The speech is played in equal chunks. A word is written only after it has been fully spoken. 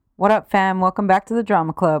What up, fam? Welcome back to the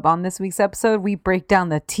Drama Club. On this week's episode, we break down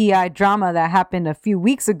the T.I. drama that happened a few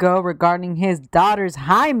weeks ago regarding his daughter's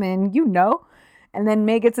hymen, and then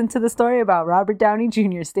May gets into the story about Robert Downey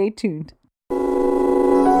Jr. Stay tuned. What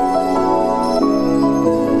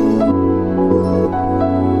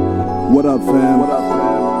up, fam? What up,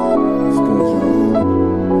 fam? It's good, y'all.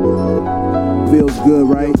 Feels good,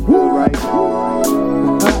 right?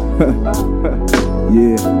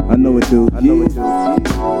 Yeah, I know it, dude.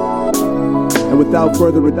 And without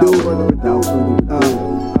further ado,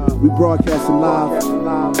 we broadcasting live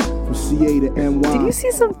from CA to NY. Did you see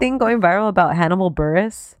something going viral about Hannibal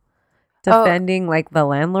Buress defending the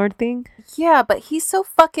landlord thing? Yeah, but he's so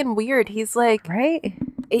fucking weird. He's like, right?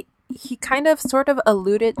 He kind of sort of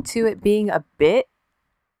alluded to it being a bit.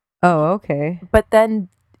 Oh, okay. But then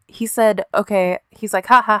he said, okay, he's like,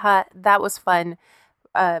 ha ha ha, that was fun.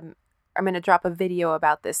 I'm going to drop a video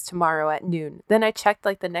about this tomorrow at noon. Then I checked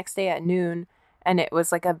the next day at noon and it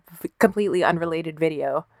was a completely unrelated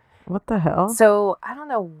video. What the hell? So I don't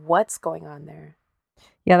know what's going on there.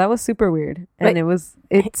 Yeah, that was super weird. And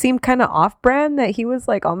it seemed kind of off-brand that he was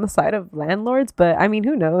on the side of landlords, but I mean,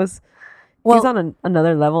 who knows? Well, he's on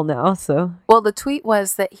another level now, so. Well, the tweet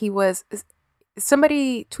was that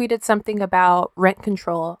somebody tweeted something about rent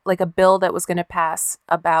control, a bill that was going to pass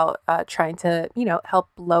about trying to, help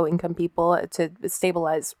low-income people to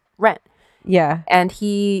stabilize rent. Yeah. And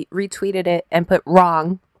he retweeted it and put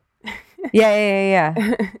wrong. Yeah.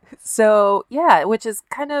 So, yeah, which is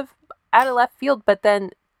kind of out of left field. But then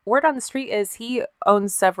word on the street is he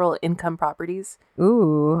owns several income properties.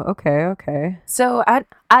 Ooh, okay. So I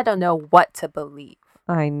don't know what to believe.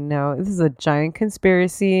 I know. This is a giant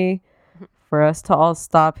conspiracy for us to all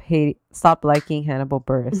stop liking Hannibal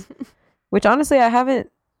Buress. Which honestly, I haven't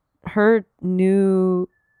heard new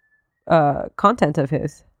content of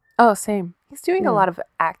his. Oh, same. He's doing a lot of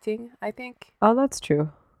acting, I think. Oh, that's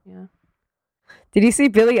true. Yeah. Did you see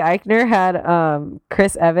Billy Eichner had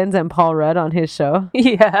Chris Evans and Paul Rudd on his show?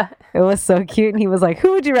 Yeah. It was so cute. And he was like,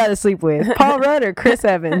 who would you rather sleep with, Paul Rudd or Chris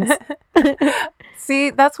Evans?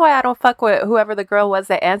 See, that's why I don't fuck with whoever the girl was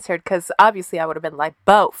that answered, because obviously I would have been like,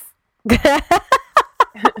 both.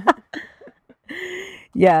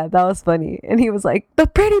 Yeah, that was funny. And he was like, the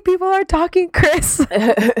pretty people are talking, Chris.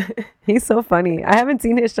 He's so funny. I haven't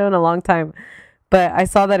seen his show in a long time, but I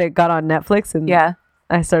saw that it got on Netflix and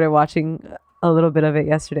I started watching a little bit of it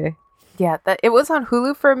yesterday. Yeah, it was on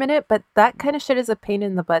Hulu for a minute, but that kind of shit is a pain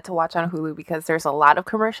in the butt to watch on Hulu because there's a lot of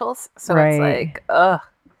commercials. So it's like, ugh.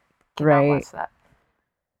 Cannot watch that.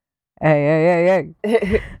 Hey.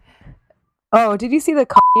 Oh, did you see the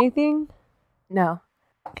Kanye thing? No.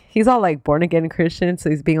 He's all born again Christian, so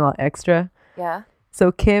he's being all extra. Yeah.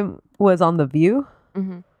 So Kim was on The View.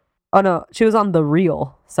 Mm-hmm. Oh no, she was on The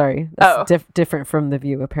Real. Sorry, that's different from The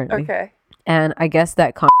View apparently. Okay. And I guess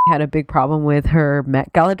that Kanye had a big problem with her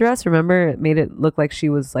Met Gala dress. Remember, it made it look like she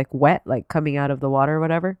was wet, coming out of the water or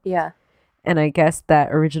whatever. Yeah. And I guess that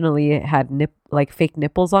originally it had fake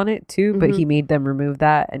nipples on it too, but he made them remove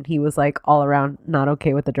that, and he was all around not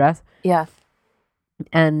okay with the dress. Yeah.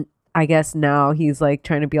 And I guess now he's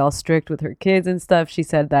trying to be all strict with her kids and stuff. She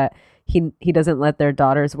said that he doesn't let their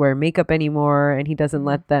daughters wear makeup anymore, and he doesn't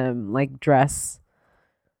let them dress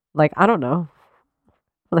I don't know,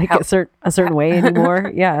 a certain way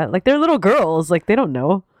anymore. Yeah, they're little girls, they don't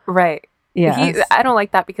know. Right. Yeah. I don't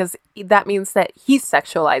like that because that means that he's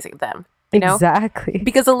sexualizing them. You know? Exactly.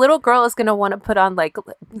 Because a little girl is gonna want to put on lip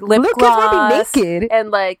little gloss kids might be naked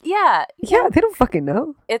and yeah, they don't fucking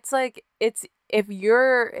know. It's if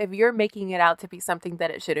you're making it out to be something that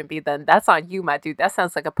it shouldn't be, then that's on you, my dude. That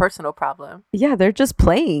sounds like a personal problem. Yeah, they're just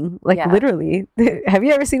playing, literally. Have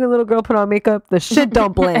you ever seen a little girl put on makeup? The shit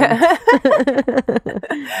don't blend.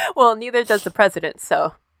 Well, neither does the president.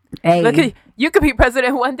 So, hey, look, you could be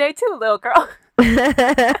president one day too, little girl.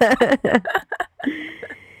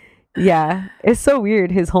 Yeah, it's so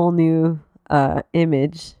weird, his whole new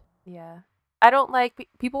image. Yeah. I don't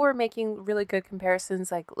people were making really good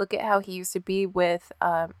comparisons. Look at how he used to be with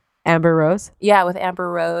Amber Rose. Yeah, with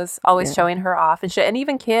Amber Rose, always showing her off and shit. And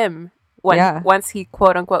even Kim, once he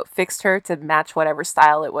quote unquote fixed her to match whatever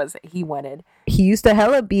style it was that he wanted. He used to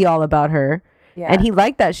hella be all about her. Yeah. And he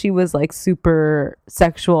liked that she was super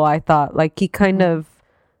sexual, I thought. He kind of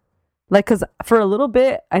because for a little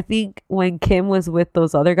bit, I think when Kim was with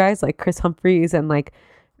those other guys, Chris Humphries, and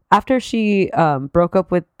after she broke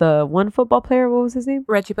up with the one football player, what was his name?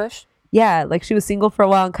 Reggie Bush. Yeah, she was single for a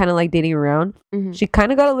while and kind of dating around. Mm-hmm. She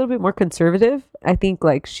kind of got a little bit more conservative. I think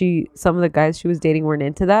some of the guys she was dating weren't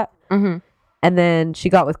into that. Mm-hmm. And then she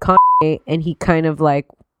got with Kanye, and he kind of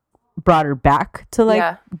brought her back to like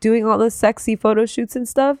Yeah. doing all the sexy photo shoots and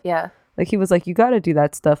stuff. Yeah. Like he was like, you got to do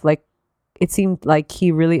that stuff. Like it seemed like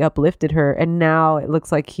he really uplifted her, and now it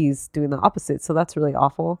looks like he's doing the opposite. So that's really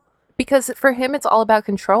awful. Because for him, it's all about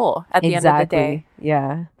control at the end of the day.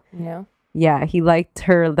 Yeah. You know? Yeah. He liked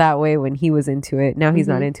her that way when he was into it. Now he's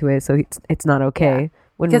not into it. So it's not okay. Yeah.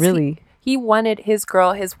 When because really. He wanted his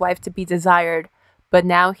girl, his wife, to be desired. But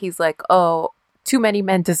now he's like, oh, too many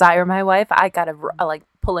men desire my wife. I got to like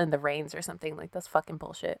pull in the reins or something. Like, that's fucking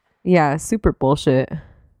bullshit. Yeah. Super bullshit.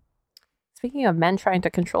 Speaking of men trying to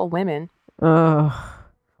control women. T.I.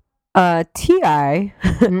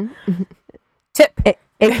 Tip.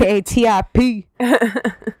 AKA T.I.P.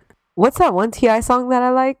 What's that one T.I. song that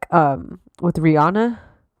I like? With Rihanna?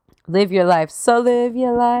 Live your life. So live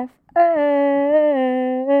your life.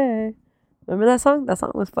 Hey. Remember that song? That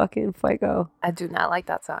song was fucking fuego. I do not like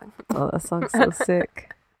that song. Oh, that song's so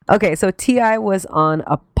sick. Okay, so T.I. was on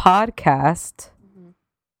a podcast.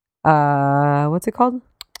 What's it called?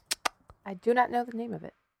 I do not know the name of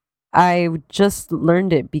it. I just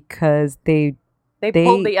learned it because they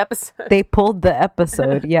pulled the episode. They pulled the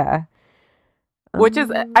episode, yeah. Which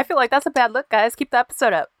is, I feel like that's a bad look, guys. Keep the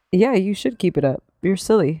episode up. Yeah, you should keep it up. You're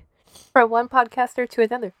silly. From one podcaster to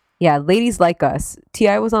another. Yeah, Ladies Like Us.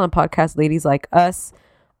 T.I. was on a podcast, Ladies Like Us,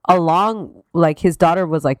 along, like, his daughter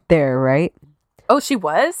was, like, there, right? Oh, she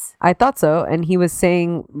was? I thought so. And he was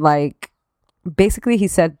saying, like, basically he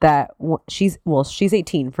said that she's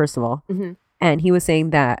 18, first of all. Mm-hmm. And he was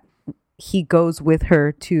saying that he goes with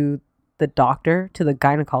her to the doctor, to the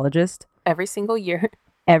gynecologist. Every single year,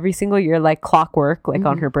 like clockwork, like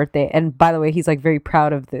on her birthday. And by the way, he's like very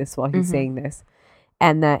proud of this while he's saying this.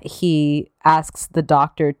 And that he asks the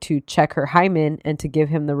doctor to check her hymen and to give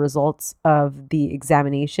him the results of the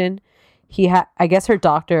examination. I guess her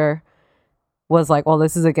doctor was like, well,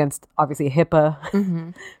 this is against obviously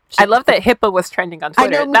HIPAA. I love that HIPAA was trending on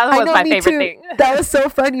Twitter. That was my favorite thing. That was so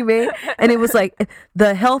funny, man. And it was like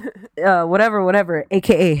the health, whatever,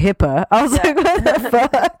 aka HIPAA. I was like, what the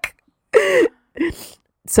fuck?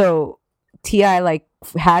 So T.I. like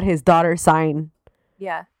had his daughter sign.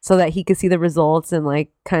 Yeah. So that he could see the results, and like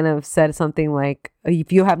kind of said something like,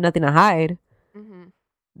 if you have nothing to hide,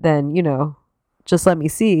 then, you know, just let me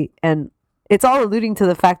see. And it's all alluding to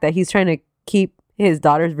the fact that he's trying to keep his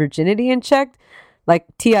daughter's virginity in check. Like,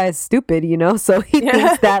 T.I. is stupid, you know? So he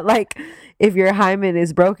thinks that, like, if your hymen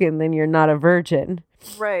is broken, then you're not a virgin.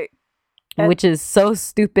 Right. Which is so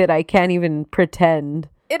stupid, I can't even pretend.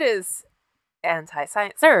 It is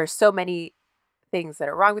anti-science. There are so many things that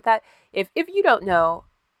are wrong with that. If you don't know,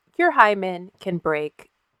 your hymen can break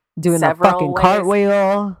doing a fucking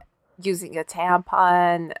cartwheel, using a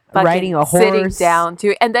tampon, riding a horse, sitting down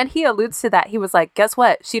too. And then he alludes to that. He was like, "Guess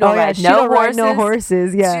what? She don't ride no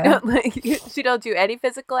horses. Yeah, she don't do any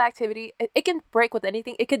physical activity. It can break with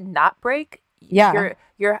anything. It could not break. Yeah,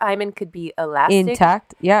 your hymen could be elastic,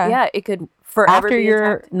 intact. Yeah, yeah. It could forever after be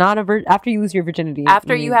you're intact. not after you lose your virginity.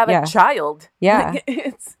 After you have a child. Yeah,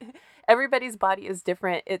 it's. Everybody's body is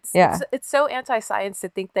different. It's so anti-science to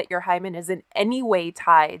think that your hymen is in any way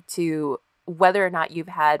tied to whether or not you've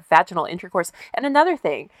had vaginal intercourse. And another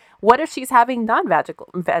thing, what if she's having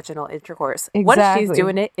non-vaginal intercourse? Exactly. What if she's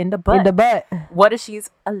doing it in the butt? In the butt. What if she's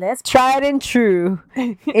a lesbian? Tried and true.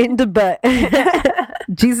 In the butt.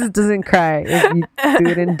 Jesus doesn't cry if you do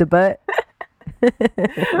it in the butt.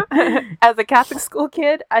 As a Catholic school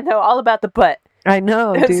kid, I know all about the butt. I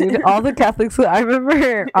know, dude. All the Catholic school. I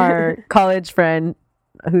remember our college friend,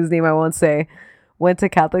 whose name I won't say, went to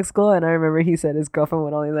Catholic school, and I remember he said his girlfriend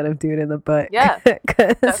would only let him do it in the butt. Yeah,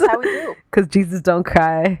 that's how we do. Because Jesus don't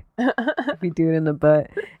cry if you do it in the butt.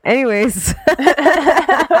 Anyways.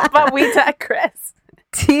 But we digress.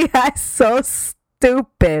 T.I. so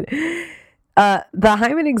stupid. The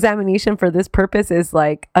hymen examination for this purpose is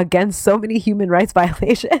like against so many human rights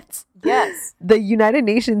violations. Yes. The United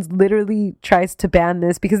Nations literally tries to ban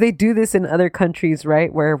this because they do this in other countries,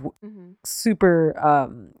 right? Where super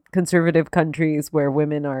conservative countries where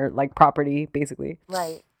women are like property, basically.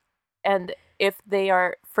 Right. And if they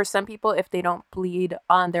are, for some people, if they don't bleed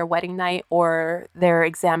on their wedding night or they're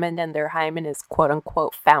examined and their hymen is quote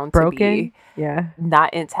unquote found broken, to be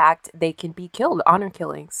not intact, they can be killed, honor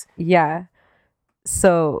killings. Yeah.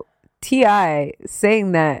 So T.I.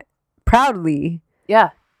 saying that proudly. Yeah.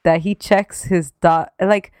 That he checks his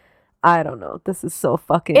like, I don't know. This is so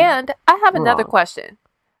fucking And I have another wrong. question.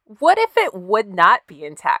 What if it would not be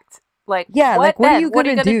intact? Like, yeah, what like what then? are you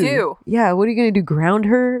gonna, do? Yeah, what are you gonna do? Ground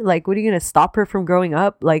her? Like, what are you gonna stop her from growing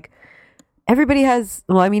up? Like, everybody has.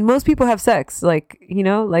 Well, I mean, most people have sex. Like, you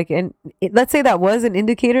know, like, and let's say that was an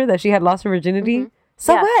indicator that she had lost her virginity.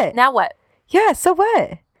 So what? Now what? Yeah. So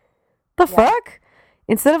what? The fuck?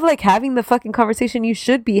 Instead of like having the fucking conversation you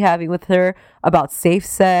should be having with her about safe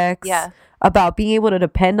sex, about being able to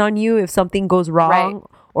depend on you if something goes wrong,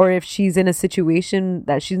 or if she's in a situation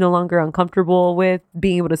that she's no longer uncomfortable with,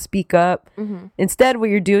 being able to speak up. Instead, what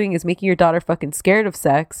you're doing is making your daughter fucking scared of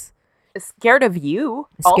sex. Scared of you.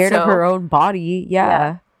 Scared also. of her own body.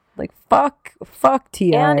 Yeah. Like, fuck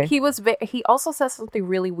T.I. And he also says something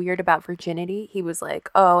really weird about virginity. He was like,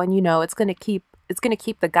 oh, and you know, it's going to keep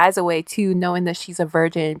the guys away too, knowing that she's a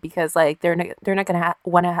virgin, because like they're not going to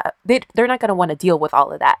want to they're not going to want to deal with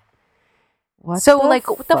all of that. What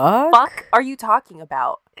the fuck are you talking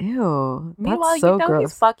about? Ew. Meanwhile, that's so you know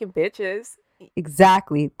gross. He's fucking bitches.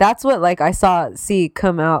 Exactly. That's what like I saw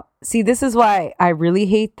come out. See, this is why I really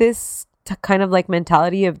hate this kind of like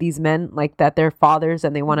mentality of these men, like that they're fathers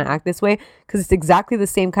and they want to act this way, because it's exactly the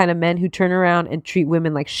same kind of men who turn around and treat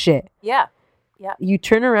women like shit. Yeah. You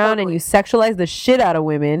turn around and you sexualize the shit out of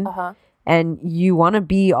women, and you want to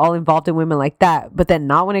be all involved in women like that, but then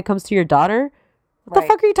not when it comes to your daughter. What the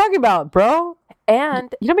fuck are you talking about, bro?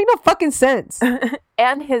 And you don't make no fucking sense.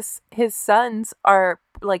 And his sons are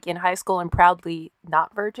like in high school and proudly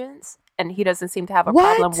not virgins, and he doesn't seem to have a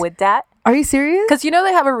problem with that. Are you serious? Because you know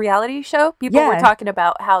they have a reality show. People were talking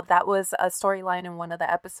about how that was a storyline in one of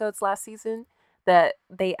the episodes last season, that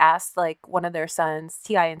they asked like one of their sons,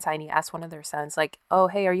 T.I. and Tiny asked one of their sons like, oh,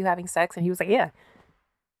 hey, are you having sex? And he was like, yeah.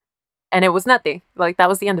 And it was nothing. Like, that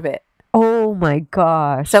was the end of it. Oh my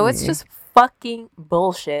gosh. So it's just fucking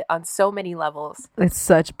bullshit on so many levels. It's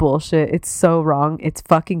such bullshit. It's so wrong. It's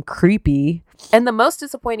fucking creepy. And the most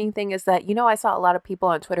disappointing thing is that, you know, I saw a lot of people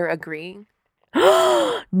on Twitter agreeing.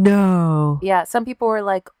 No. Yeah, some people were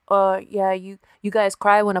like, yeah, you guys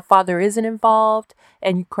cry when a father isn't involved,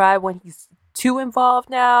 and you cry when he's too involved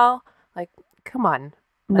now. Like, come on.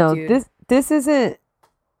 No, dude. this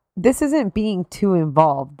isn't being too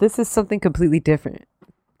involved. This is something completely different.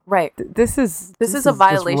 Right. This is a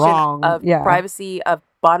violation of privacy, of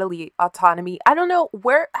bodily autonomy. I don't know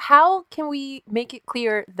how can we make it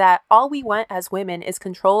clear that all we want as women is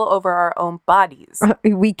control over our own bodies?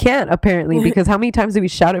 We can't, apparently, because how many times do we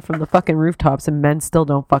shout it from the fucking rooftops and men still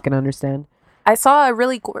don't fucking understand? I saw a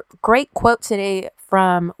really great quote today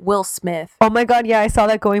from Will Smith. Oh my God, yeah, I saw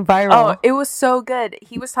that going viral. Oh, it was so good.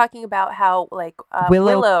 He was talking about how like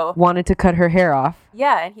Willow wanted to cut her hair off.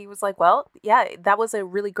 Yeah, and he was like, well, yeah, that was a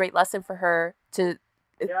really great lesson for her to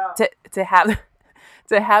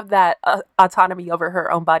have that autonomy over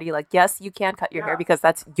her own body. Like, yes, you can cut your hair because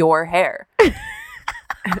that's your hair.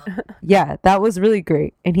 Yeah, that was really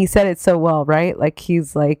great. And he said it so well, right? Like,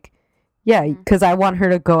 he's like, yeah, because I want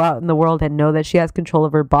her to go out in the world and know that she has control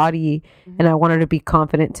of her body. And I want her to be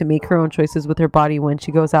confident to make her own choices with her body when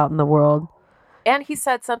she goes out in the world. And he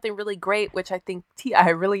said something really great, which I think T.I.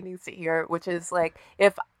 really needs to hear, which is like,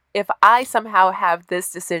 if I somehow have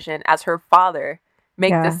this decision as her father,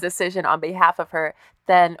 make this decision on behalf of her,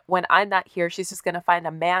 then when I'm not here, she's just going to find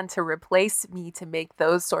a man to replace me to make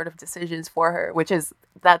those sort of decisions for her,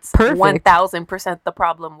 that's perfect. 1000% the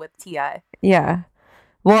problem with T.I. Yeah.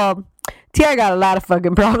 Well, T.I. got a lot of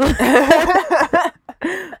fucking problems.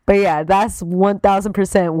 But yeah, that's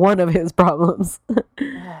 1000% one of his problems.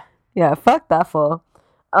 Yeah, fuck that fool.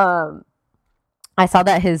 I saw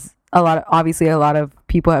that a lot of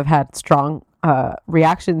people have had strong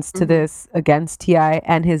reactions to this against T.I.,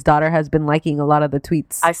 and his daughter has been liking a lot of the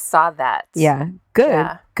tweets. I saw that. Yeah,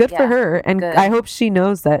 good for her, and good. I hope she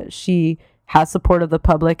knows that she has support of the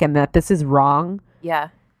public and that this is wrong. Yeah,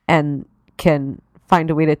 and can find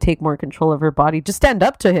a way to take more control of her body. Just stand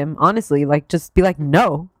up to him, honestly. Like, just be like,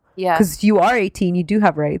 no. Yeah, because you are 18, you do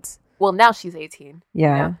have rights. Well, now she's 18.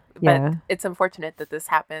 Yeah, but it's unfortunate that this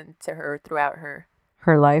happened to her throughout her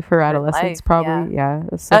life, her adolescence, probably. Yeah,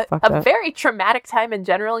 it's so fucked up. A very traumatic time in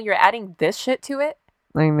general. You're adding this shit to it.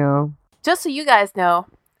 I know. Just so you guys know,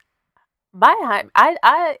 my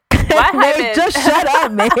hymen. Just shut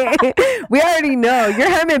up, man. We already know your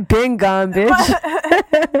hymen been gone,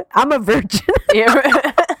 bitch. I'm a virgin.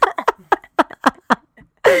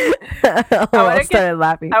 I started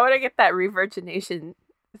laughing. I want to get that revirgination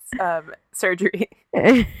surgery.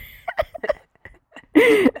 Yeah.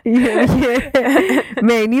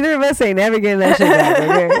 Man, neither of us ain't ever getting that shit back,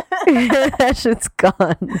 okay? That shit's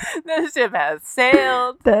gone. That shit has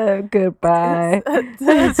sailed. Goodbye.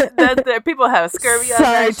 People have scurvy on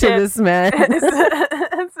Sorry that to shit. this man.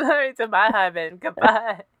 Sorry to my hymen.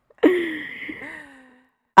 Goodbye.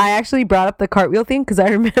 I actually brought up the cartwheel thing because I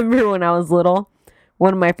remember when I was little,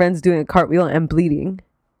 one of my friends doing a cartwheel and bleeding.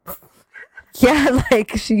 Yeah,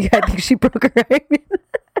 like I think she broke her hymen.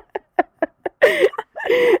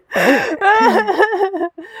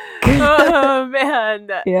 Oh man.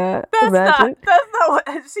 Yeah, That's imagine. not what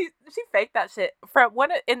she faked that shit. From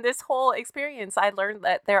one in this whole experience, I learned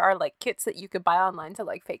that there are like kits that you could buy online to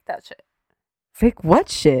like fake that shit. Fake what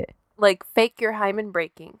shit? Like fake your hymen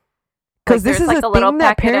breaking. Because Like, this is there's, a like, a little thing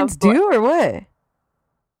that packet of parents do, or what?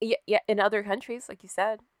 Yeah, in other countries, like you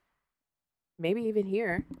said. Maybe even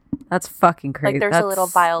here. That's fucking crazy. Like there's a little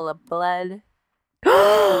vial of blood.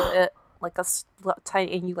 Like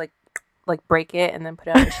tiny, and you like break it and then put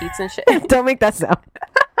it on the sheets and shit. Don't make that sound.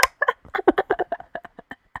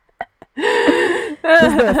 This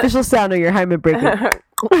is the official sound of your hymen breaking.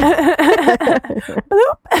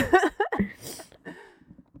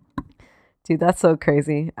 Dude, that's so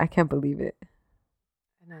crazy. I can't believe it.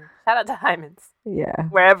 Shout out to hymens. Yeah.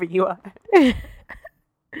 Wherever you are.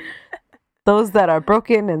 Those that are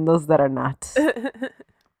broken and those that are not.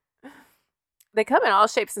 They come in all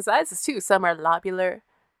shapes and sizes too. Some are lobular.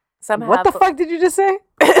 Some What the fuck did you just say?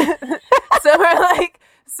 some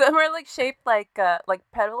are like shaped like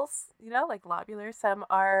petals, you know, like lobular. Some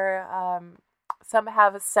are some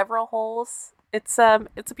have several holes. It's a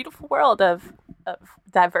beautiful world of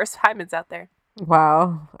diverse hymens out there.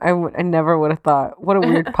 Wow. I never would have thought. What a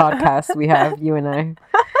weird podcast we have, you and I.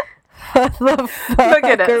 What the fuck? Look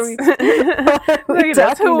at us. Look at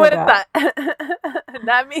us. Who would have thought?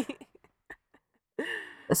 Not me.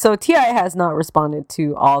 So T.I. has not responded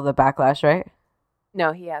to all the backlash, right?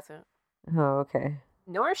 No, he hasn't. Oh, okay.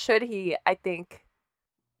 Nor should he, I think.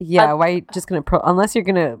 Yeah, why are you just going to... Unless you're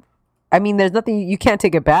going to... I mean, there's nothing... You can't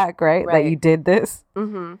take it back, right? That you did this.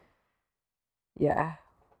 Mm-hmm. Yeah.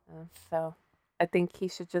 So, I think he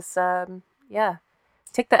should just,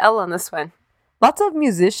 take the L on this one. Lots of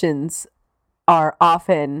musicians are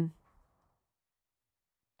often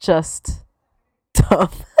just dumb.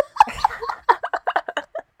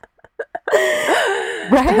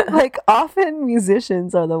 Right? Like, often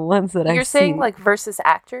musicians are the ones that You're saying, like, versus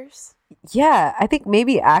actors? Yeah, I think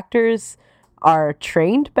maybe actors are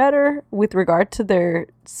trained better with regard to their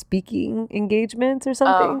speaking engagements or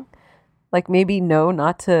something. Like, maybe know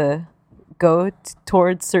not to go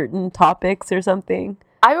towards certain topics or something.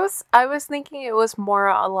 I was thinking it was more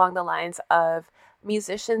along the lines of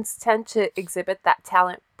musicians tend to exhibit that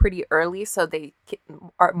talent pretty early, so they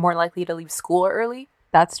are more likely to leave school early.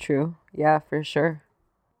 That's true. Yeah, for sure.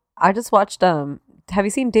 I just watched, have you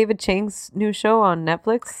seen David Chang's new show on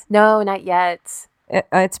Netflix? No, not yet.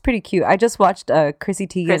 It's pretty cute. I just watched Chrissy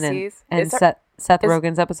Teigen and Seth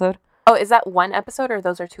Rogen's episode. Oh, is that one episode or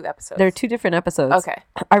those are two episodes? They're two different episodes. Okay.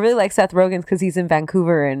 I really like Seth Rogen's because he's in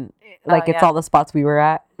Vancouver and it's all the spots we were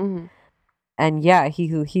at. Mm-hmm. And yeah,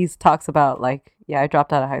 he talks about like, I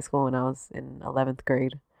dropped out of high school when I was in 11th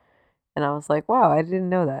grade. And I was like, wow, I didn't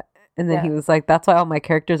know that. And then he was like, that's why all my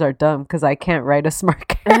characters are dumb because I can't write a smart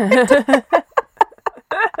character.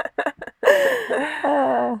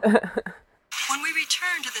 When we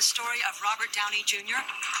return to the story of Robert Downey Jr.,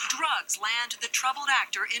 drugs land the troubled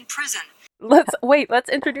actor in prison. Let's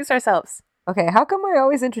introduce ourselves. Okay, how come I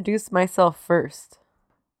always introduce myself first?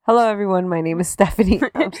 Hello, everyone. My name is Stephanie.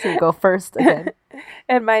 I'm just going to go first again.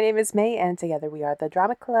 And my name is May, and together we are the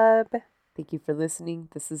Drama Club. Thank you for listening.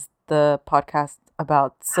 This is the podcast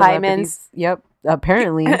about celebrities. Hymens. Yep,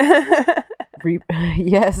 apparently.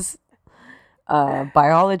 Yes.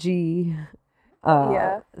 Biology,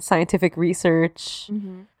 scientific research.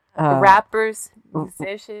 Mm-hmm. Rappers,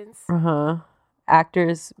 musicians.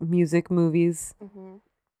 Actors, music, movies,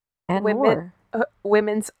 and more.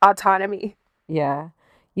 Women's autonomy. Yeah.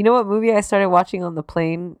 You know what movie I started watching on the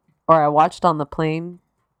plane, or I watched on the plane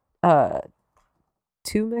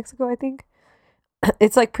to Mexico, I think?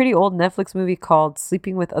 It's like pretty old Netflix movie called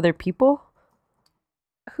Sleeping with Other People.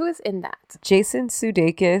 Who is in that? Jason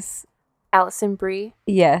Sudeikis. Alison Brie.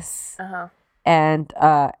 Yes. And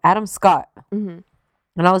Adam Scott. Mm-hmm.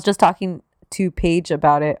 And I was just talking to Paige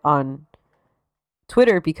about it on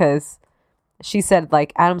Twitter because she said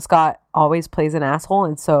like Adam Scott always plays an asshole,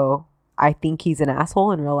 and so I think he's an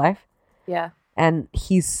asshole in real life. Yeah. And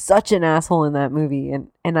he's such an asshole in that movie,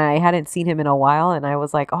 and I hadn't seen him in a while, and I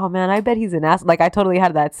was like, oh man, I bet he's an asshole. Like I totally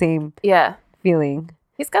had that same feeling.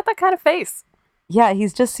 He's got that kind of face. Yeah, he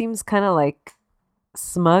just seems kind of like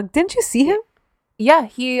smug. Didn't you see him? Yeah,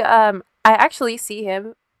 I actually see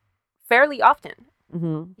him fairly often.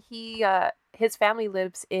 Mm-hmm. His family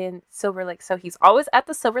lives in Silver Lake, so he's always at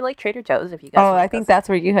the Silver Lake Trader Joe's. If you guys, I think that's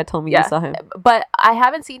where you had told me you saw him. But I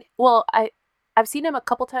haven't seen. Well, I've seen him a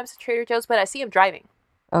couple times at Trader Joe's, but I see him driving.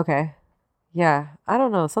 Okay, yeah, I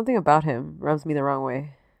don't know, something about him rubs me the wrong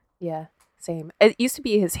way. Yeah, same. It used to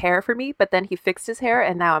be his hair for me, but then he fixed his hair,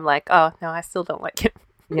 and now I'm like, oh no, I still don't like him.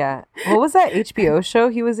 Yeah. What was that HBO show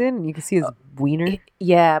he was in? And you could see his wiener.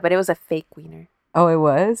 Yeah, but it was a fake wiener. Oh, it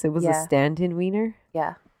was? It was a Yeah. stand-in wiener?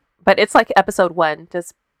 Yeah. But it's like episode 1,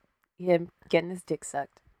 just him getting his dick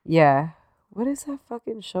sucked. Yeah. What is that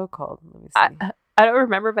fucking show called? Let me see. I don't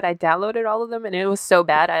remember, but I downloaded all of them and it was so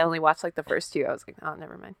bad. I only watched like the first 2. I was like, oh,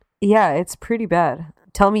 never mind. Yeah, it's pretty bad.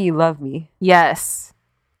 Tell Me You Love Me. Yes.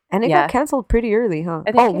 And it got canceled pretty early, huh?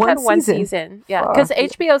 I think it had one season. Yeah, because Fuck.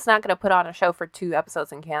 HBO's not going to put on a show for 2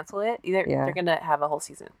 episodes and cancel it. Either Yeah. they're going to have a whole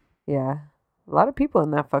season. Yeah. A lot of people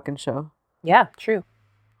in that fucking show. Yeah, true.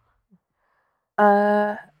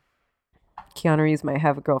 Keanu Reeves might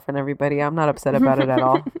have a girlfriend, everybody. I'm not upset about it at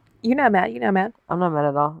all. You're not mad. You're not mad. I'm not mad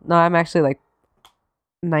at all. No, I'm actually like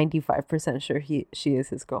 95% sure she is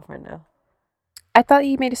his girlfriend now. I thought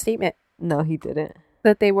he made a statement No, he didn't.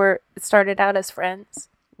 that they started out as friends.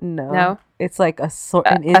 No. No? It's like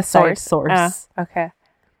an inside source. Okay.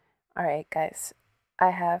 All right, guys. I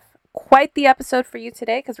have quite the episode for you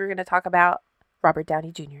today because we're going to talk about Robert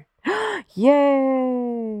Downey Jr.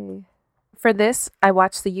 Yay. For this, I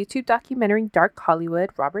watched the YouTube documentary Dark Hollywood,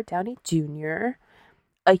 Robert Downey Jr.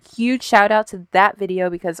 A huge shout out to that video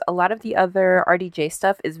because a lot of the other RDJ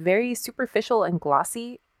stuff is very superficial and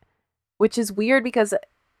glossy, which is weird because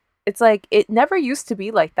it's like it never used to be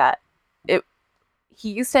like that. He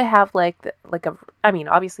used to have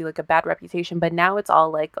obviously like a bad reputation, but now it's all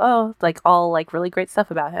like, oh, like all like really great stuff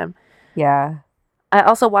about him. Yeah. I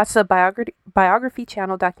also watched the biography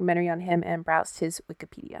channel documentary on him and browsed his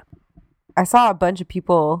Wikipedia. I saw a bunch of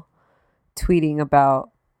people tweeting about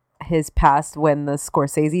his past when the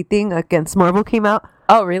Scorsese thing against Marvel came out.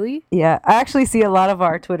 Oh, really? Yeah. I actually see a lot of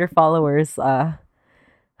our Twitter followers,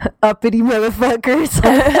 uppity motherfuckers,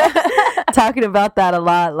 talking about that a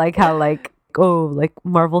lot. Like how like, oh, like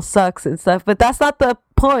Marvel sucks and stuff. But that's not the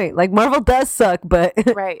point. Like Marvel does suck, but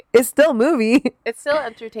Right. it's still a movie. It's still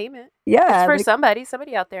entertainment. Yeah. It's for like, somebody.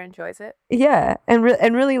 Somebody out there enjoys it. Yeah. And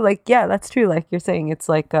really like, yeah, that's true. Like you're saying, it's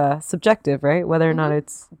like subjective, right? Whether or not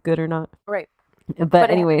it's good or not. Right. But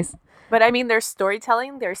anyways. But I mean, there's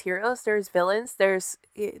storytelling, there's heroes, there's villains, there's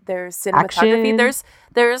cinematography,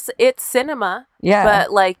 Action. it's cinema. Yeah.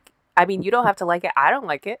 But like, I mean, you don't have to like it. I don't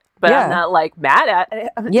like it, but Yeah. I'm not like mad at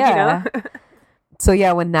it. Yeah. You know? So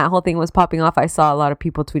yeah, when that whole thing was popping off, I saw a lot of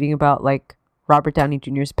people tweeting about like Robert Downey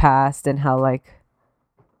Jr.'s past and how like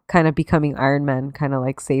kind of becoming Iron Man kind of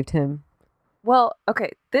like saved him. Well,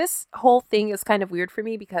 okay, this whole thing is kind of weird for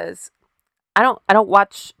me because I don't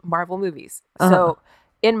watch Marvel movies. So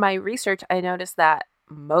in my research, I noticed that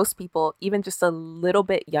most people, even just a little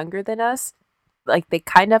bit younger than us, like they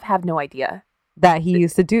kind of have no idea That he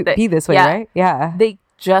used to be this way, yeah. right? Yeah. They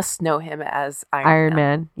just know him as Iron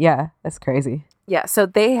Man. Yeah, that's crazy. Yeah, so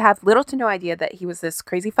they have little to no idea that he was this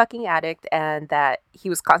crazy fucking addict and that he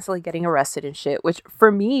was constantly getting arrested and shit, which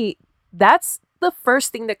for me, that's the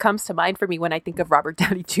first thing that comes to mind for me when I think of Robert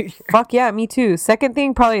Downey Jr. Fuck yeah, me too. Second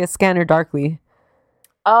thing, probably A Scanner Darkly.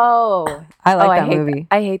 Oh. I like that hate movie.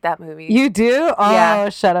 I hate that movie. You do? Oh, Yeah.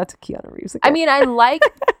 Shout out to Keanu Reeves again. I mean,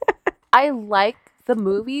 I like the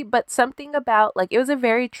movie, but something about like it was a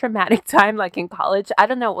very traumatic time like in college. I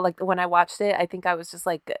don't know, like when I watched it, I think I was just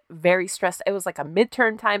like very stressed. It was like a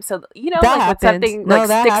midterm time, so you know, that like happens. when something No, like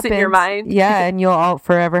that sticks in your happens. mind. Yeah, and you'll all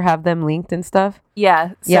forever have them linked and stuff. Yeah.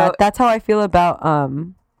 So, Yeah, that's how I feel about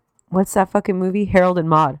what's that fucking movie? Harold and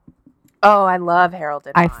Maude. oh, I love Harold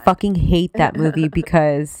and I Maude. fucking hate that movie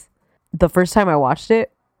because the first time I watched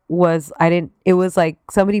it was it was like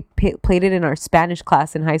somebody played it in our Spanish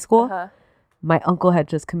class in high school. Uh-huh. My uncle had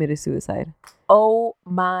just committed suicide. Oh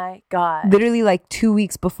my god. Literally like 2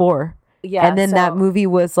 weeks before. Yeah. And then that movie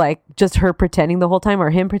was like just her pretending the whole time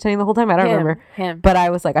or him pretending the whole time. I don't remember. Him. But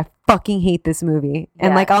I was like, I fucking hate this movie.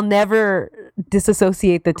 And Yeah. like, I'll never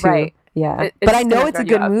disassociate the two. Right. Yeah. It's But I just know gonna it's a throw you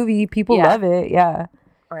good off. movie. People Yeah. love it. Yeah.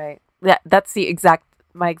 Right. Yeah, that's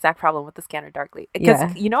my exact problem with the Scanner Darkly. Because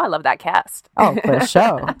Yeah. you know I love that cast. Oh, for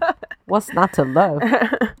sure. What's not to love?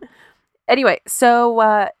 Anyway,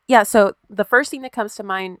 so so the first thing that comes to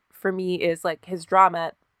mind for me is like his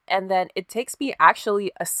drama, and then it takes me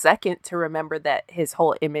actually a second to remember that his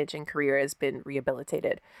whole image and career has been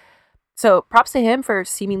rehabilitated. So props to him for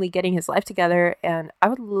seemingly getting his life together, and I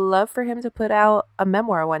would love for him to put out a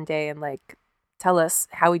memoir one day and like tell us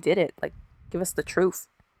how he did it, like give us the truth.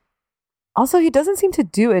 Also, he doesn't seem to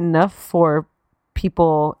do enough for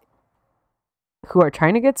people who are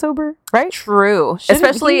trying to get sober, right? True. Shouldn't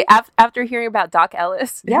Especially he? after hearing about Doc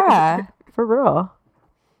Ellis. Yeah, for real.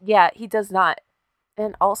 Yeah, he does not.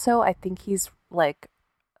 And also, I think he's like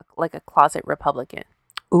a closet Republican.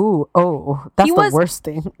 Ooh, oh, that's the worst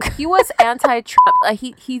thing. He was anti-Trump.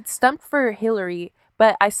 He stumped for Hillary,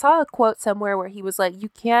 But I saw a quote somewhere where he was like, you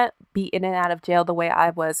can't be in and out of jail the way I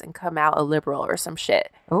was and come out a liberal or some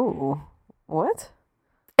shit. Oh, what?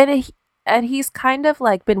 And he's kind of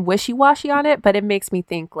like been wishy-washy on it, but it makes me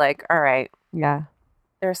think like, all right, Yeah.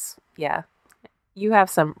 you have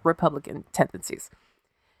some Republican tendencies.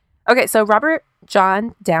 Okay, so Robert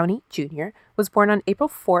John Downey Jr. was born on April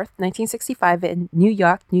 4th, 1965 in New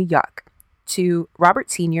York, New York, to Robert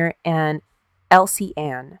Sr. and Elsie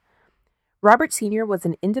Ann. Robert Sr. was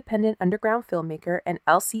an independent underground filmmaker, and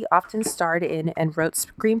Elsie often starred in and wrote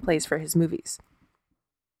screenplays for his movies.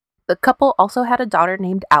 The couple also had a daughter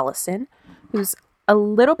named Allison, who's a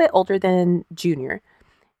little bit older than Jr.,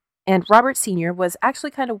 and Robert Sr. was actually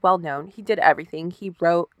kind of well known. He did everything. He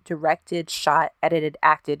wrote, directed, shot, edited,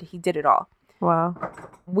 acted. He did it all. Wow.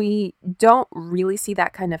 We don't really see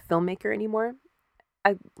that kind of filmmaker anymore.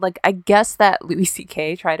 I guess that Louis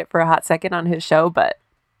C.K. tried it for a hot second on his show, but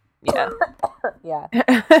yeah. Yeah.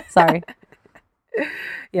 Sorry.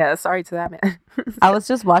 Yeah, sorry to that man. I was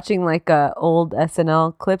just watching like old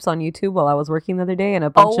SNL clips on YouTube while I was working the other day, and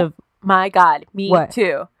a bunch of my God, me What?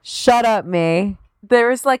 too. Shut up, May. There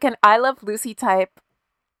was like an I Love Lucy type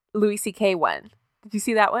Louis C.K. one. Did you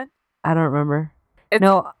see that one? I don't remember. It's-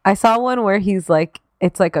 No, I saw one where he's like,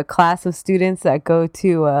 it's like a class of students that go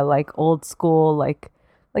to like old school, like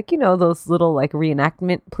you know, those little like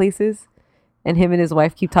reenactment places, and him and his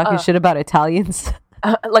wife keep talking shit about Italians.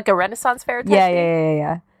 Like a Renaissance fair type Yeah.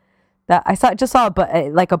 thing? That I saw,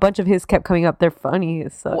 but like a bunch of his kept coming up. They're funny.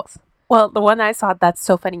 It sucks. Well, the one I saw, that's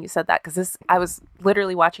so funny you said that, because I was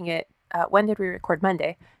literally watching it. When did we record?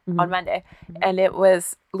 Monday. On Monday. And it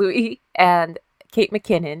was Louis and Kate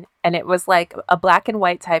McKinnon, and it was like a black and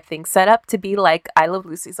white type thing set up to be like I Love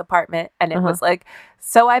Lucy's apartment, and it was like,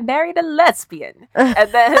 so I married a lesbian.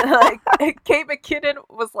 And then like Kate McKinnon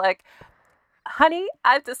was like, honey,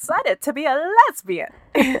 I've decided to be a lesbian.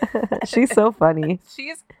 She's so funny.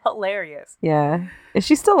 She's hilarious. Yeah. Is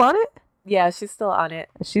she still on it? Yeah, she's still on it.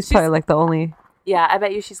 She's probably like the only Yeah, I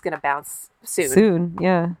bet you she's gonna bounce soon.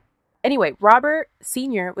 Yeah. Anyway, Robert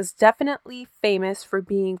Sr. was definitely famous for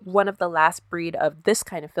being one of the last breed of this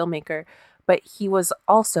kind of filmmaker, but he was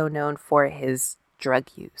also known for his drug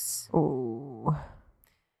use. Ooh.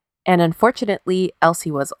 And unfortunately, Elsie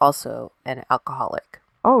was also an alcoholic.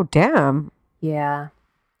 Oh, damn. Yeah.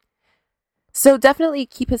 So definitely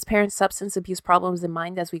keep his parents' substance abuse problems in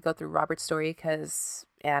mind as we go through Robert's story, I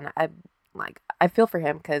feel for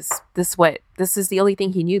him, because this is the only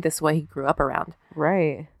thing he knew. This is what he grew up around.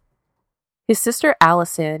 Right. His sister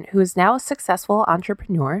Allison, who is now a successful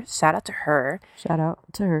entrepreneur, shout out to her. Shout out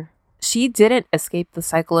to her. She didn't escape the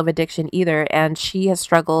cycle of addiction either, and she has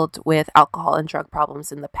struggled with alcohol and drug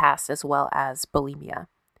problems in the past, as well as bulimia.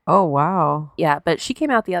 Oh, wow. Yeah, but she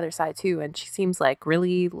came out the other side too, and she seems like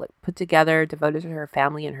really put together, devoted to her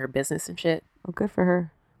family and her business and shit. Oh, good for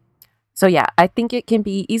her. So yeah, I think it can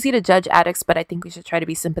be easy to judge addicts, but I think we should try to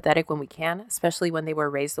be sympathetic when we can, especially when they were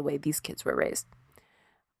raised the way these kids were raised.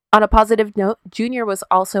 On a positive note, Junior was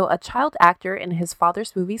also a child actor in his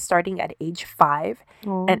father's movies starting at age 5.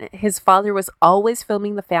 Oh. And his father was always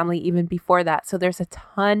filming the family even before that. So there's a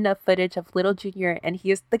ton of footage of little Junior, and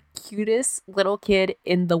he is the cutest little kid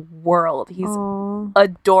in the world. He's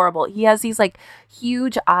adorable. He has these like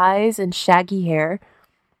huge eyes and shaggy hair.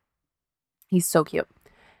 He's so cute.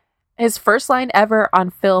 His first line ever on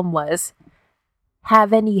film was,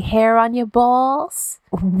 "Have any hair on your balls?"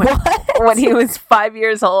 What? When he was 5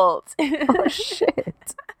 years old. Oh,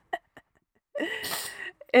 shit.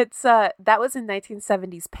 It's that was in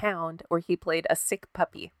 1970's Pound, where he played a sick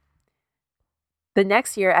puppy. The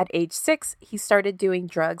next year, at age 6, he started doing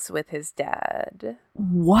drugs with his dad.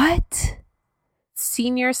 What?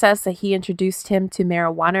 Senior says that he introduced him to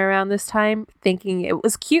marijuana around this time, thinking it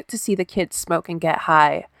was cute to see the kids smoke and get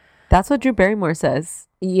high. That's what Drew Barrymore says.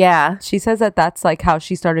 Yeah. She says that that's like how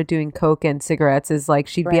she started doing coke and cigarettes, is like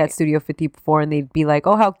she'd be at Studio 54 and they'd be like,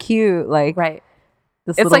 oh, how cute. Like, right.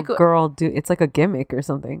 This It's little like- girl, it's like a gimmick or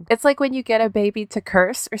something. It's like when you get a baby to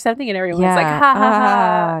curse or something and everyone's like, ha ha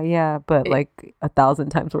ha. Yeah, but like 1,000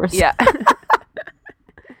 times worse. Yeah.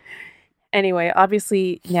 Anyway,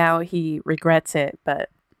 obviously now he regrets it, but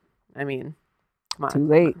I mean, come on. Too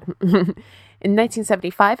late. In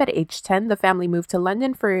 1975, at age 10, the family moved to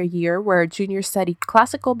London for a year where Junior studied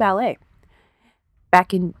classical ballet.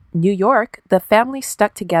 Back in New York, the family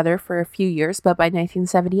stuck together for a few years, but by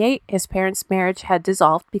 1978, his parents' marriage had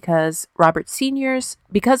dissolved because of Robert Sr.'s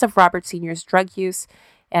drug use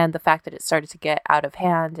and the fact that it started to get out of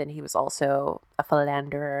hand, and he was also a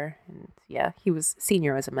philanderer, and yeah,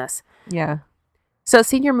 Senior was a mess. Yeah. So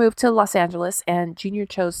Senior moved to Los Angeles, and Junior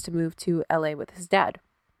chose to move to LA with his dad.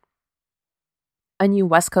 A new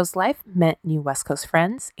West Coast life meant new West Coast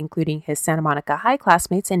friends, including his Santa Monica High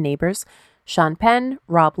classmates and neighbors, Sean Penn,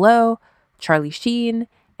 Rob Lowe, Charlie Sheen,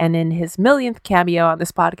 and in his millionth cameo on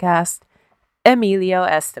this podcast, Emilio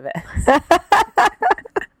Estevez.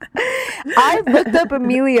 I looked up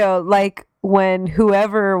Emilio like when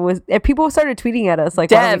whoever was, and people started tweeting at us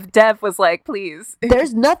like, Dev was like, please.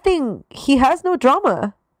 There's nothing. He has no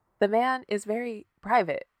drama. The man is very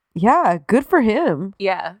private. Yeah, good for him.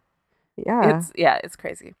 Yeah. Yeah. It's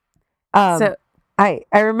crazy. So I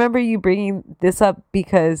remember you bringing this up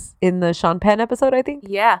because in the Sean Penn episode, I think.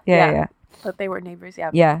 Yeah. But they were neighbors.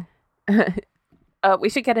 Yeah. Yeah. We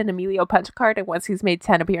should get an Emilio punch card, and once he's made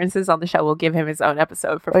 10 appearances on the show, we'll give him his own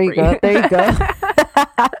episode for free. There you go.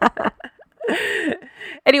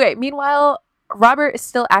 Anyway, meanwhile, Robert is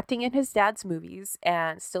still acting in his dad's movies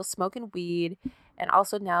and still smoking weed, and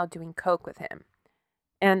also now doing coke with him.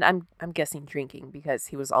 And I'm guessing drinking because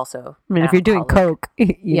he was also. I mean, if you're doing coke,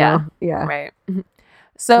 you know, yeah, right.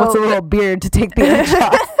 So what's a little beer to take the edge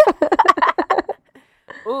off?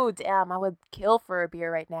 Ooh, damn! I would kill for a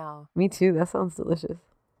beer right now. Me too. That sounds delicious.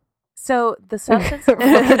 So the substance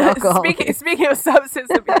speaking of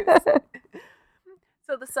substance abuse.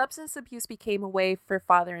 So the substance abuse became a way for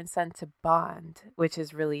father and son to bond, which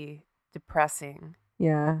is really depressing.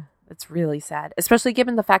 Yeah. It's really sad, especially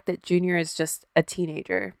given the fact that Junior is just a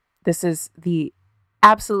teenager. This is the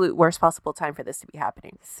absolute worst possible time for this to be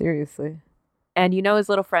happening. Seriously. And you know his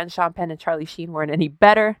little friends, Sean Penn and Charlie Sheen, weren't any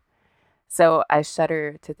better. So I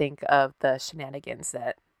shudder to think of the shenanigans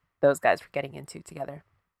that those guys were getting into together.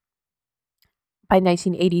 By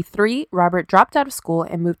 1983, Robert dropped out of school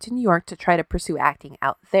and moved to New York to try to pursue acting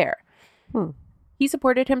out there. He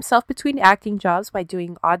supported himself between acting jobs by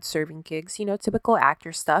doing odd serving gigs, you know, typical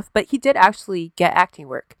actor stuff, but he did actually get acting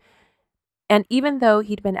work. And even though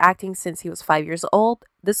he'd been acting since he was 5 years old,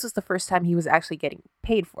 this was the first time he was actually getting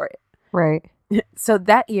paid for it. Right. So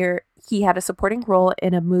that year, he had a supporting role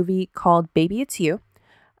in a movie called Baby It's You,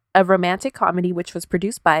 a romantic comedy which was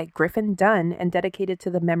produced by Griffin Dunn and dedicated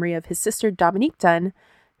to the memory of his sister Dominique Dunn,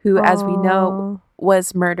 who, as we know,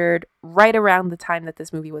 was murdered right around the time that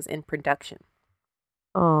this movie was in production.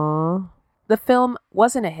 Aww. The film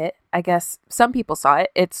wasn't a hit. I guess some people saw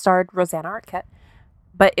it. It starred Rosanna Arquette,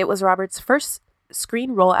 but it was Robert's first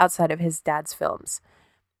screen role outside of his dad's films.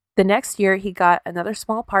 The next year, he got another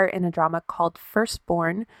small part in a drama called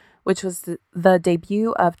Firstborn, which was the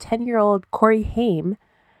debut of 10-year-old Corey Haim,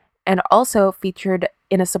 and also featured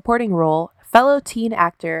in a supporting role fellow teen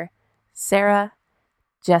actor Sarah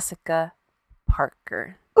Jessica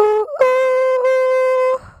Parker. Ooh,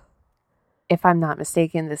 ooh. If I'm not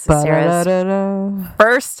mistaken, this is Sarah's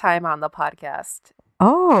first time on the podcast.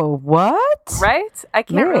 Oh, what? Right? I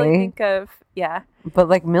can't really think of, But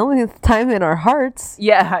like millionth time in our hearts.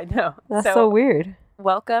 Yeah, I know. That's so weird.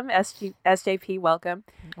 Welcome, SJP, welcome.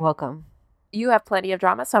 Welcome. You have plenty of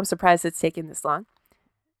drama, so I'm surprised it's taken this long.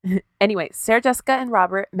 Anyway, Sarah Jessica and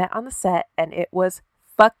Robert met on the set, and it was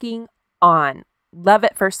fucking on. Love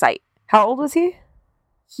at first sight. How old was he?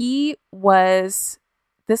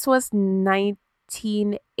 This was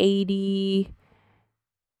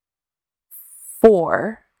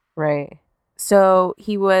 1984. Right. So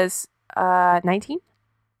he was 19?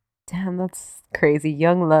 Damn, that's crazy.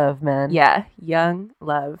 Young love, man. Yeah, young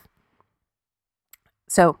love.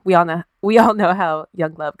 So we all know how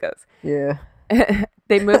young love goes. Yeah.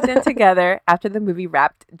 They moved in together after the movie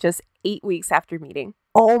wrapped, just 8 weeks after meeting.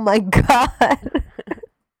 Oh my God.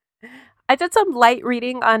 I did some light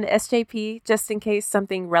reading on SJP just in case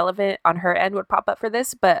something relevant on her end would pop up for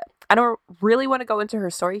this, but I don't really want to go into her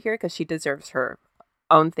story here because she deserves her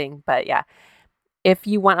own thing. But yeah, if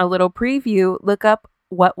you want a little preview, look up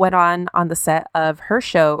what went on the set of her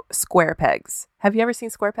show, Square Pegs. Have you ever seen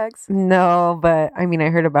Square Pegs? No, but I mean,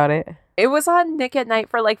 I heard about it. It was on Nick at Night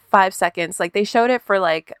for like 5 seconds. Like they showed it for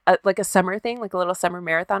like a summer thing, like a little summer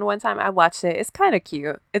marathon one time. I watched it. It's kind of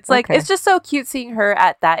cute. It's like, It's just so cute seeing her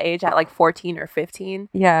at that age at like 14 or 15.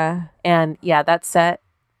 Yeah. And yeah, that set.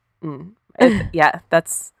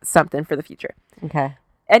 That's something for the future. Okay.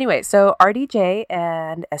 Anyway, so RDJ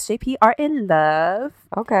and SJP are in love.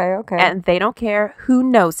 Okay. And they don't care who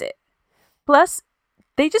knows it. Plus,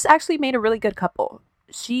 they just actually made a really good couple.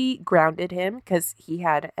 She grounded him because he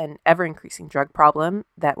had an ever-increasing drug problem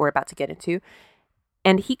that we're about to get into.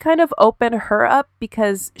 And he kind of opened her up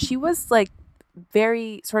because she was like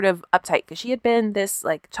very sort of uptight because she had been this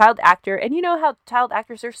like child actor. And you know how child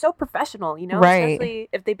actors are so professional, you know, right. Especially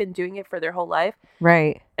if they've been doing it for their whole life.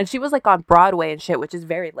 Right. And she was like on Broadway and shit, which is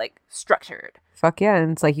very like structured. Fuck yeah.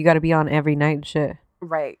 And it's like you got to be on every night and shit.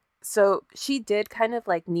 Right. So she did kind of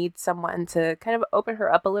like need someone to kind of open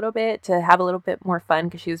her up a little bit, to have a little bit more fun,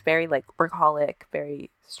 because she was very like workaholic,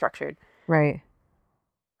 very structured. Right.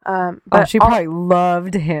 But she probably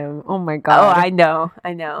loved him. Oh my God. Oh, I know.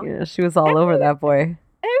 Yeah, she was all over that boy. It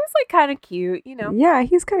was like kind of cute, you know. Yeah,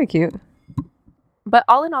 he's kind of cute. But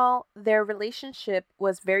all in all, their relationship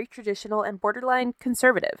was very traditional and borderline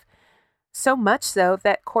conservative. So much so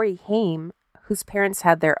that Corey Haim, whose parents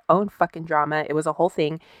had their own fucking drama, it was a whole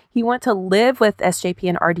thing. He went to live with SJP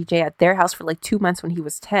and RDJ at their house for like 2 months when he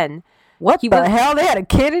was 10. What the hell? They had a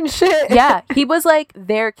kid and shit? Yeah, he was like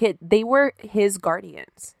their kid. They were his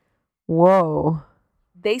guardians. Whoa.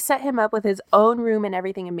 They set him up with his own room and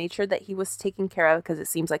everything and made sure that he was taken care of, because it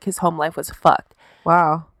seems like his home life was fucked.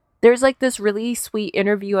 Wow. There's like this really sweet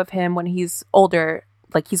interview of him when he's older.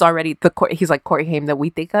 Like he's already he's like Corey Haim that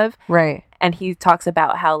we think of. Right. And he talks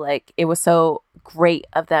about how like it was so great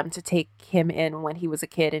of them to take him in when he was a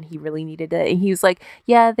kid and he really needed it. And he was like,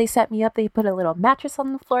 yeah, they set me up. They put a little mattress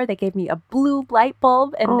on the floor. They gave me a blue light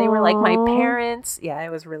bulb and they were like my parents. Yeah, it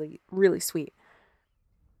was really, really sweet.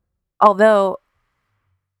 Although,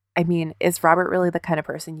 I mean, is Robert really the kind of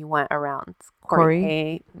person you want around Corey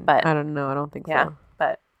Haim? But I don't know. I don't think so.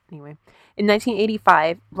 But anyway, in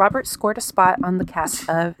 1985, Robert scored a spot on the cast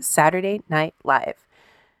of Saturday Night Live.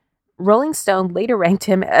 Rolling Stone later ranked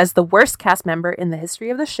him as the worst cast member in the history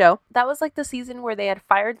of the show. That was like the season where they had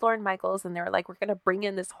fired Lorne Michaels and they were like, we're going to bring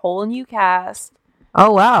in this whole new cast.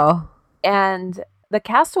 Oh, wow. And the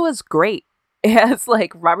cast was great. It has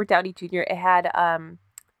like Robert Downey Jr. It had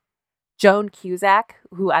Joan Cusack,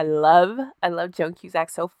 who I love. I love Joan Cusack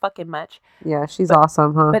so fucking much. Yeah, she's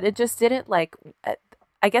awesome, huh? But it just didn't like,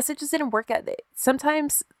 I guess it just didn't work out.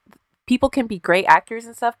 Sometimes people can be great actors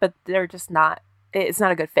and stuff, but they're just not, it's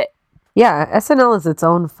not a good fit. Yeah, SNL is its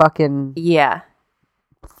own fucking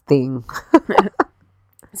thing.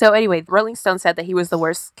 So anyway, Rolling Stone said that he was the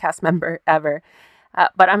worst cast member ever.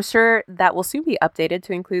 But I'm sure that will soon be updated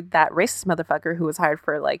to include that racist motherfucker who was hired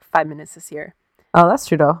for like 5 minutes this year. Oh, that's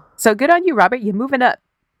true though. So good on you, Robert. You're moving up.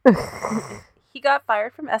 He got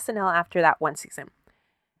fired from SNL after that one season.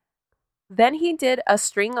 Then he did a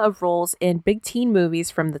string of roles in big teen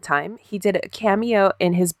movies from the time. He did a cameo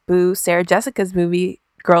in his boo Sarah Jessica's movie,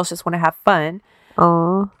 Girls Just Want to Have Fun.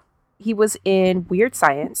 Oh. He was in Weird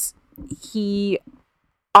Science. He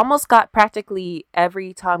almost got practically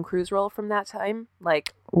every Tom Cruise role from that time.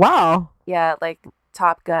 Like, wow. Yeah, like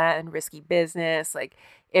Top Gun, Risky Business. Like,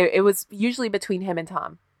 it was usually between him and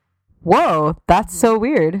Tom. Whoa, that's so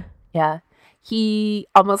weird. Yeah. He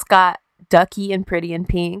almost got Ducky in Pretty in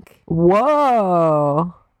Pink.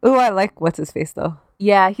 Whoa. Ooh, I like what's his face though.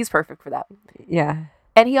 Yeah, he's perfect for that. Yeah.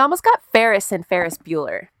 And he almost got Ferris in Ferris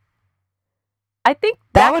Bueller. I think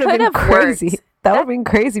that would have been crazy. Worked. That would have been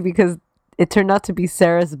crazy because it turned out to be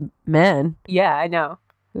Sarah's man. Yeah, I know.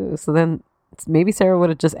 Ooh, so then maybe Sarah would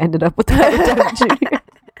have just ended up with Robert Jr.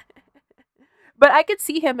 But I could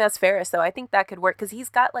see him as Ferris, though. I think that could work because he's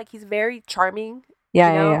very charming.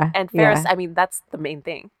 Yeah, you know? yeah. And Ferris, I mean, that's the main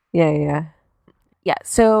thing. Yeah. Yeah.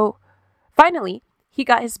 So finally, he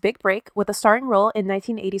got his big break with a starring role in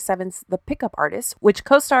 1987's The Pickup Artist, which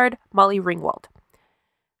co-starred Molly Ringwald.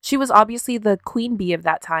 She was obviously the queen bee of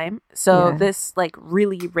that time, so this like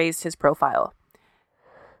really raised his profile.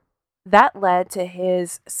 That led to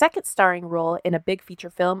his second starring role in a big feature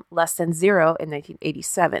film, Less Than Zero, in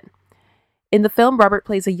 1987. In the film, Robert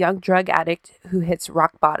plays a young drug addict who hits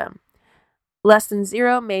rock bottom. Less Than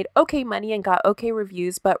Zero made okay money and got okay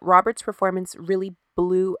reviews, but Robert's performance really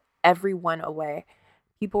blew everyone away.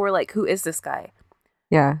 People were like, who is this guy?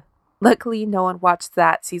 Yeah. Luckily, no one watched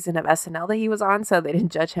that season of SNL that he was on, so they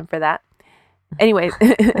didn't judge him for that. Anyway,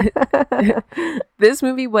 this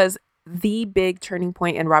movie was the big turning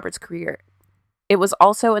point in Robert's career. It was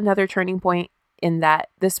also another turning point in that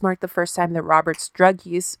this marked the first time that Robert's drug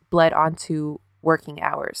use bled onto working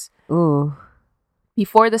hours. Ooh.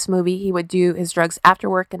 Before this movie, he would do his drugs after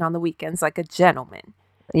work and on the weekends like a gentleman.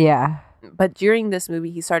 Yeah. But during this movie,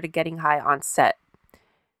 he started getting high on set.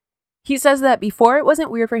 He says that before it wasn't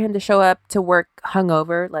weird for him to show up to work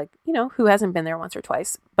hungover, like, you know, who hasn't been there once or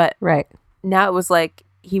twice. But right now it was like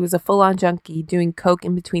he was a full-on junkie doing coke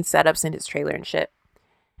in between setups in his trailer and shit.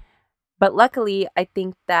 But luckily, I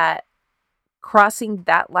think that crossing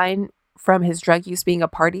that line from his drug use being a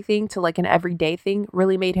party thing to like an everyday thing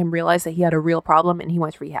really made him realize that he had a real problem and he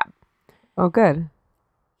went to rehab. Oh, good.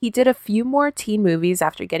 He did a few more teen movies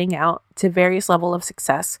after getting out to various level of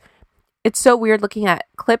success. It's so weird looking at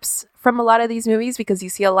clips from a lot of these movies because you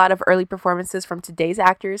see a lot of early performances from today's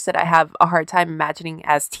actors that I have a hard time imagining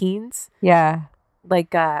as teens. Yeah.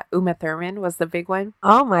 Like Uma Thurman was the big one.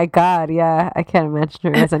 Oh my God. Yeah. I can't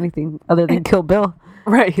imagine her as anything other than Kill Bill.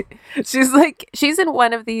 Right. She's in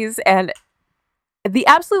one of these, and the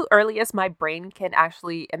absolute earliest my brain can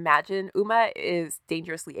actually imagine Uma is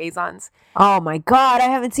Dangerous Liaisons. Oh my God. I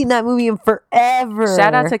haven't seen that movie in forever.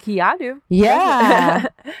 Shout out to Keanu. Yeah.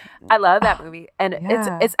 I love that movie. And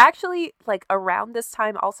Yeah. it's actually like around this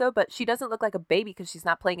time also, but she doesn't look like a baby because she's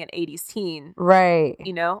not playing an 80s teen, Right.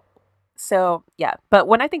 you know? So, yeah. But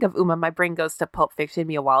when I think of Uma, my brain goes to Pulp Fiction,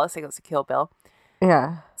 Mia Wallace, it goes to Kill Bill.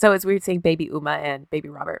 Yeah. So it's weird saying Baby Uma and Baby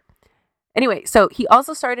Robert. Anyway, so he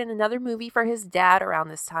also started another movie for his dad around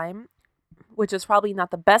this time, which is probably not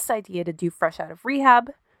the best idea to do fresh out of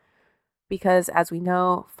rehab because, as we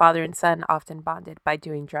know, father and son often bonded by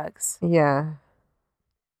doing drugs. Yeah.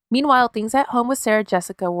 Meanwhile, things at home with Sarah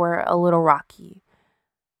Jessica were a little rocky.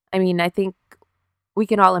 I mean, I think we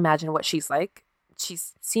can all imagine what she's like. She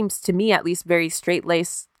seems to me at least very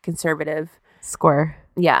straight-laced, conservative. Square.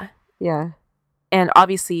 Yeah. Yeah. And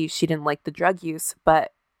obviously she didn't like the drug use,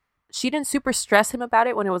 but she didn't super stress him about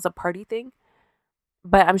it when it was a party thing.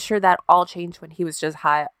 But I'm sure that all changed when he was just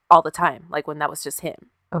high all the time, like when that was just him.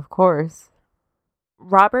 Of course.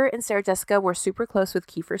 Robert and Sarah Jessica were super close with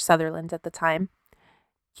Kiefer Sutherland at the time.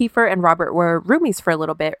 Kiefer and Robert were roomies for a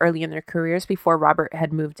little bit early in their careers before Robert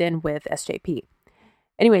had moved in with SJP.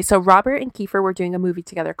 Anyway, so Robert and Kiefer were doing a movie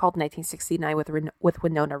together called 1969 with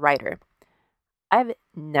Winona Ryder. I've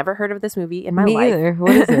never heard of this movie in my life. Me either.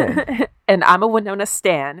 What is it? And I'm a Winona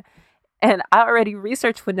stan. And I already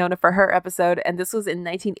researched Winona for her episode, and this was in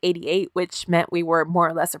 1988, which meant we were more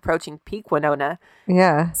or less approaching peak Winona.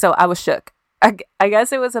 Yeah. So I was shook. I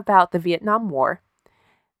guess it was about the Vietnam War.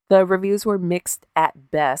 The reviews were mixed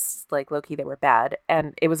at best, like low-key they were bad,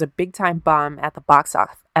 and it was a big-time bomb at the box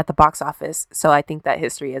office. So I think that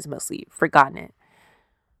history has mostly forgotten it.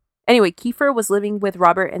 Anyway, Kiefer was living with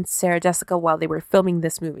Robert and Sarah Jessica while they were filming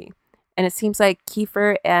this movie. And it seems like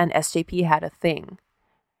Kiefer and SJP had a thing.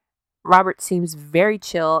 Robert seems very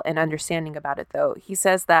chill and understanding about it, though. He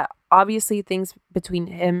says that obviously things between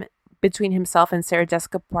himself and Sarah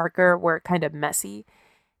Jessica Parker were kind of messy.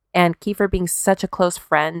 And Kiefer being such a close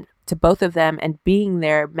friend to both of them and being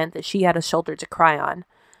there meant that she had a shoulder to cry on.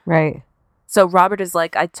 Right. So Robert is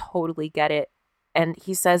like, I totally get it. And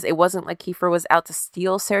he says it wasn't like Kiefer was out to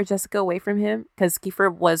steal Sarah Jessica away from him, because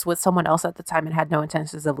Kiefer was with someone else at the time and had no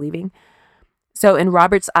intentions of leaving. So in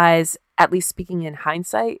Robert's eyes, at least speaking in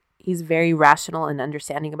hindsight, he's very rational and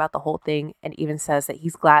understanding about the whole thing, and even says that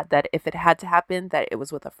he's glad that if it had to happen, that it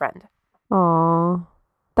was with a friend. Aw.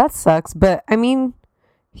 That sucks. But, I mean,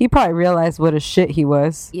 he probably realized what a shit he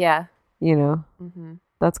was. Yeah. You know? Mm-hmm.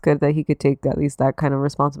 That's good that he could take at least that kind of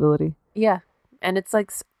responsibility. Yeah. And it's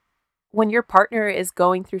like, when your partner is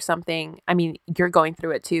going through something, I mean, you're going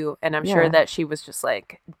through it too. And I'm sure that she was just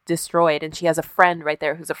like destroyed, and she has a friend right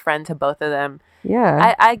there who's a friend to both of them.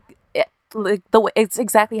 Yeah. It's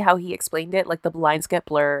exactly how he explained it. Like the lines get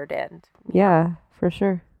blurred, and yeah, for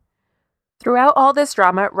sure. Throughout all this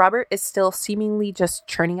drama, Robert is still seemingly just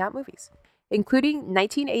churning out movies, including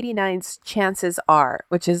 1989's Chances Are,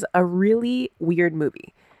 which is a really weird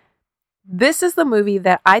movie. This is the movie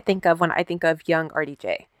that I think of when I think of young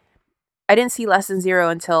RDJ. I didn't see Less Than Zero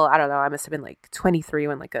until, I don't know, I must have been like 23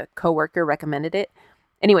 when like a coworker recommended it.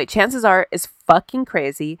 Anyway, Chances Are is fucking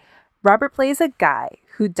crazy. Robert plays a guy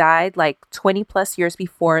who died like 20 plus years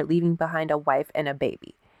before, leaving behind a wife and a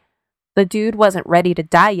baby. The dude wasn't ready to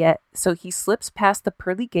die yet, so he slips past the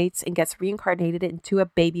pearly gates and gets reincarnated into a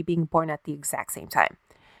baby being born at the exact same time.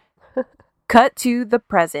 Cut to the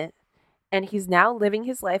present, and he's now living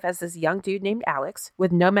his life as this young dude named Alex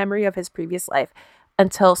with no memory of his previous life,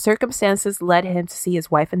 until circumstances led him to see his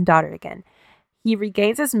wife and daughter again. He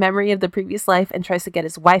regains his memory of the previous life and tries to get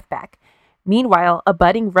his wife back. Meanwhile, a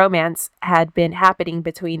budding romance had been happening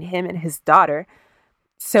between him and his daughter,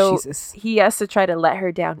 so Jesus. he has to try to let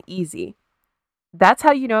her down easy. That's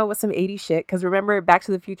how you know it was some 80s shit, because remember, Back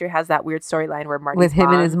to the Future has that weird storyline where Marty's with him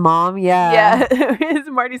mom, and his mom, yeah. Yeah,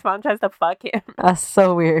 Marty's mom tries to fuck him. That's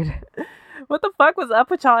so weird. What the fuck was up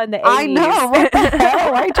with y'all in the 80s? I know. What the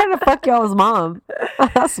hell? Why are you trying to fuck y'all's mom?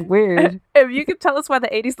 That's weird. If you could tell us why the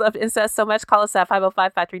 80s loved incest so much, call us at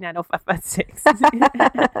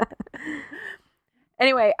 505-539-0556.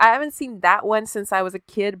 Anyway, I haven't seen that one since I was a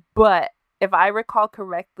kid, but if I recall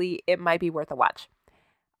correctly, it might be worth a watch.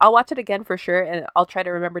 I'll watch it again for sure, and I'll try to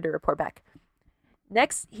remember to report back.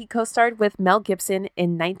 Next, he co-starred with Mel Gibson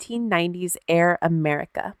in 1990's Air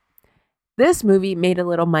America. This movie made a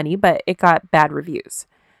little money, but it got bad reviews.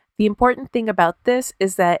 The important thing about this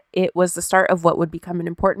is that it was the start of what would become an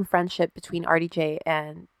important friendship between RDJ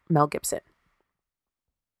and Mel Gibson.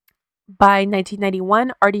 By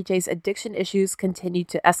 1991, RDJ's addiction issues continued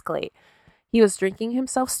to escalate. He was drinking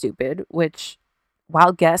himself stupid, which,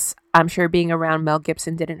 wild guess, I'm sure being around Mel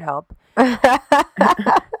Gibson didn't help.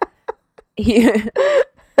 He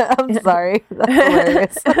I'm sorry.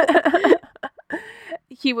 That's hilarious.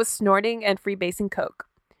 He was snorting and freebasing coke.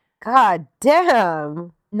 God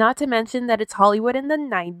damn. Not to mention that it's Hollywood in the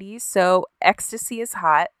 90s, so ecstasy is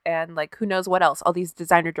hot, and like who knows what else, all these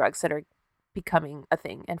designer drugs that are becoming a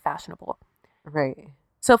thing and fashionable. Right.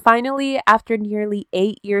 So finally, after nearly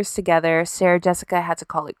 8 years together, Sarah Jessica had to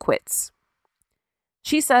call it quits.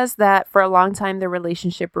 She says that for a long time, their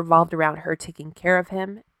relationship revolved around her taking care of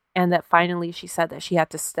him, and that finally she said that she had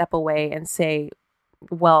to step away and say,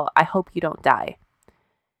 well, I hope you don't die.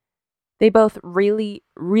 They both really,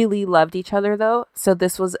 really loved each other, though, so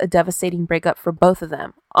this was a devastating breakup for both of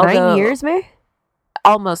them. 9 years, May?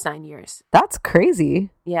 Almost 9 years. That's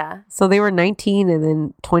crazy. Yeah. So they were 19 and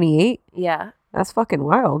then 28? Yeah. That's fucking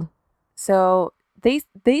wild. So they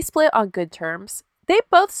split on good terms. They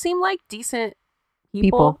both seem like decent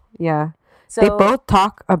people. Yeah. So they both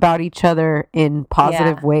talk about each other in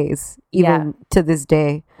positive ways, even to this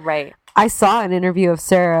day. Right. I saw an interview of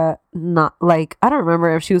Sarah, not like, I don't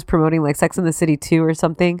remember if she was promoting like Sex and the City 2 or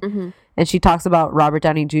something. Mm-hmm. And she talks about Robert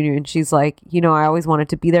Downey Jr. and she's like, you know, I always wanted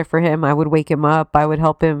to be there for him. I would wake him up. I would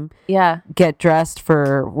help him get dressed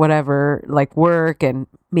for whatever, like work, and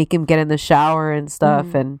make him get in the shower and stuff.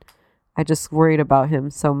 Mm-hmm. And I just worried about him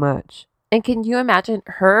so much. And can you imagine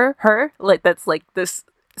her, like that's like this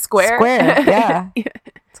square? Yeah.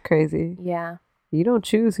 It's crazy. Yeah. You don't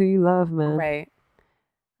choose who you love, man. Right.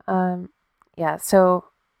 Yeah, so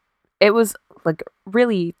it was like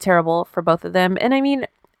really terrible for both of them. And I mean,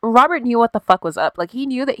 Robert knew what the fuck was up. Like he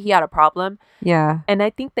knew that he had a problem. Yeah. And I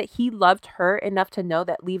think that he loved her enough to know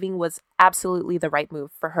that leaving was absolutely the right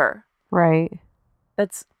move for her. Right.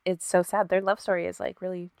 It's so sad. Their love story is like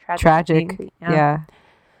really tragic. Tragic. Yeah.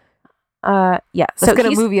 Yeah. Let's get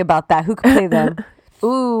a movie about that. Who could play them?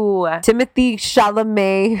 Ooh. Timothy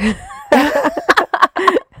Chalamet.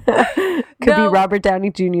 Could be Robert Downey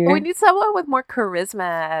Jr. We need someone with more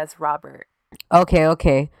charisma as Robert.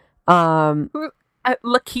 Okay.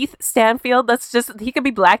 Lakeith Stanfield. He could be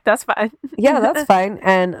black. That's fine. Yeah, that's fine.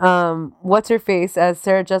 And what's her face as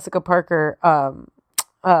Sarah Jessica Parker?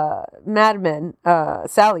 Mad Men.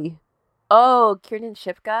 Sally. Oh, Kiernan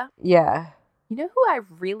Shipka. Yeah. You know who I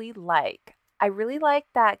really like? I really like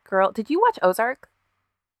that girl. Did you watch Ozark?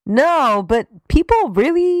 No, but people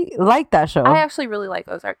really like that show. I actually really like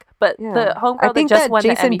Ozark, but the homegirl I think that just that won the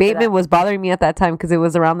Jason Emmy Bateman was bothering me at that time because it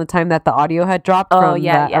was around the time that the audio had dropped from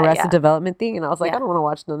that Arrested Development thing, and I was like, I don't want to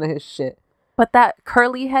watch none of his shit. But that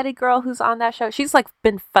curly-headed girl who's on that show, she's like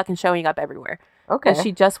been fucking showing up everywhere. Okay, and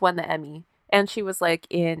she just won the Emmy, and she was like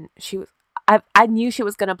I knew she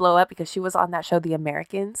was gonna blow up because she was on that show, The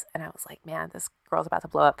Americans, and I was like, man, this girl's about to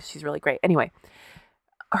blow up because she's really great. Anyway.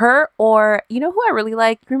 Her, or you know who I really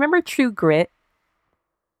like? Remember True Grit?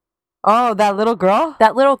 Oh, that little girl?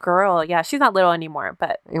 That little girl. Yeah, she's not little anymore,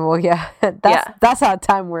 but well, yeah. That's how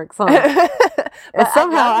time works, huh? And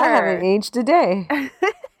somehow I haven't aged a day.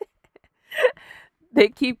 They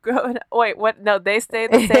keep growing. Wait, what? No, they stay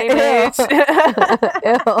the same age.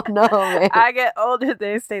 Ew, no, man. I get older,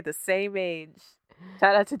 they stay the same age.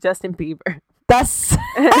 Shout out to Justin Bieber. That's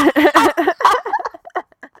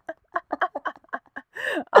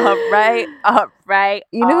All right.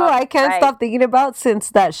 You know who I can't stop thinking about since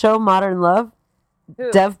that show Modern Love?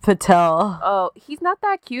 Who? Dev Patel. Oh, he's not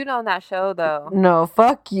that cute on that show, though. No,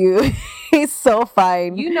 fuck you. He's so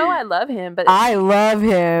fine. You know I love him, but I love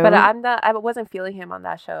him. But I wasn't feeling him on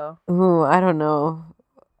that show. Ooh, I don't know.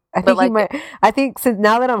 I think since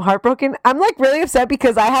now that I'm heartbroken, I'm like really upset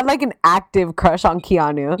because I had like an active crush on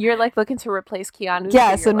Keanu. You're like looking to replace Keanu.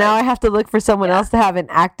 Yeah, so now I have to look for someone else to have an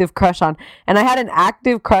active crush on. And I had an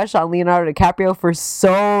active crush on Leonardo DiCaprio for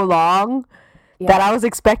so long that I was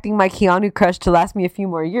expecting my Keanu crush to last me a few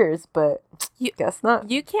more years, but guess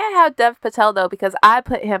not. You can't have Dev Patel though because I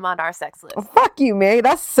put him on our sex list. Oh, fuck you, May.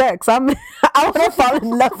 That's sex. I want to fall in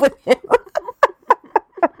love with him.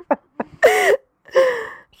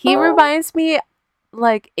 He reminds me,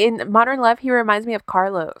 like, in Modern Love, he reminds me of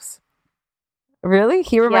Carlos. Really?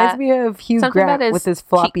 He reminds me of Hugh Grant with his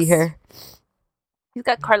floppy hair. He's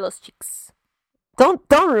got Carlos cheeks. Don't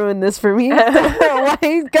ruin this for me. Why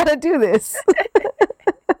you gotta do this?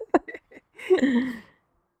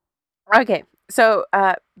 Okay, so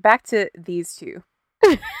back to these two.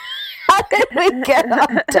 How did we get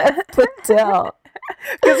on Dev Patel?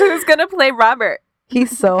 Because who's gonna play Robert?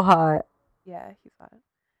 He's so hot. Yeah, he's hot.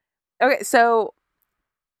 Okay, so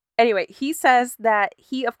Anyway, he says that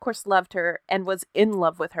he, of course, loved her and was in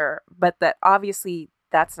love with her, but that obviously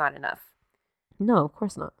that's not enough. No, of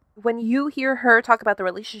course not. When you hear her talk about the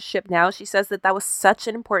relationship now, she says that was such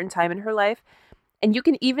an important time in her life. And you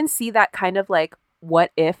can even see that kind of like,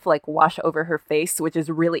 what if, like, wash over her face, which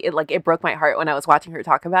is really, it broke my heart when I was watching her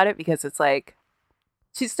talk about it, because it's like,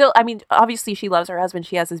 she's still, I mean, obviously she loves her husband.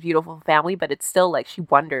 She has this beautiful family, but it's still like she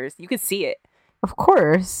wonders. You could see it. Of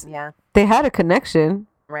course. Yeah. They had a connection.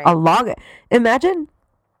 Right. A long. Imagine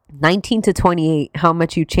 19 to 28, how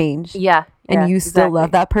much you changed. Yeah. And you still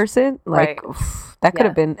love that person. Like, Right. oof, that could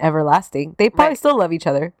have been everlasting. They probably still love each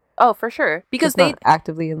other. Oh, for sure. Because they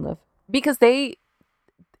actively in love. Because they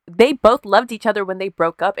both loved each other when they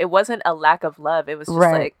broke up. It wasn't a lack of love. It was just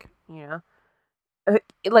like, you know.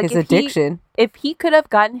 Like his addiction. If he could have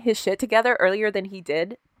gotten his shit together earlier than he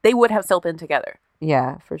did, they would have still been together.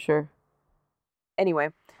 Yeah, for sure.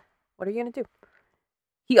 Anyway, what are you going to do?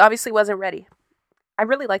 He obviously wasn't ready. I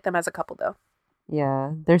really like them as a couple, though.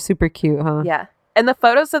 Yeah, they're super cute, huh? Yeah. And the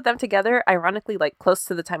photos of them together, ironically, like close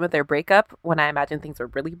to the time of their breakup, when I imagine things were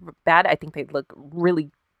really bad, I think they look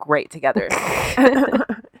really great together.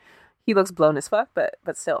 He looks blown as fuck, but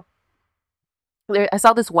still. I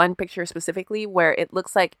saw this one picture specifically where it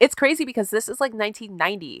looks like, it's crazy because this is like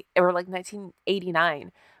 1990 or like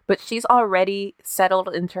 1989, but she's already settled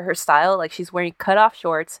into her style. Like she's wearing cutoff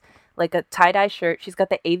shorts, like a tie-dye shirt. She's got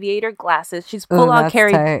the aviator glasses. She's full on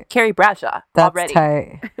Carrie Bradshaw already. That's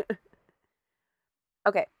tight.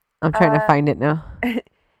 Okay. I'm trying to find it now.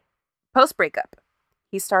 Post-breakup,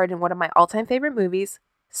 he starred in one of my all-time favorite movies,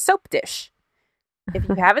 Soap Dish. If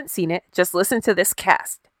you haven't seen it, just listen to this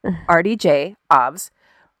cast. RDJ, Obs,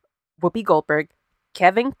 Whoopi Goldberg,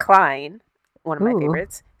 Kevin Kline, one of my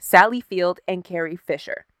favorites, Sally Field, and Carrie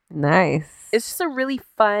Fisher. Nice. It's just a really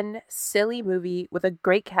fun, silly movie with a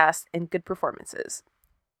great cast and good performances.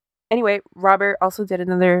 Anyway, Robert also did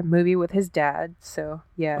another movie with his dad, so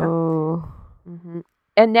yeah. Oh. Mm-hmm.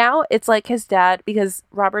 And now it's like his dad, because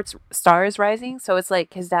Robert's star is rising, so it's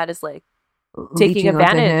like his dad is like taking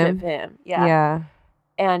advantage of him. Yeah. Yeah.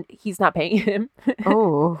 And he's not paying him.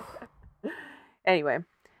 Oh. Anyway,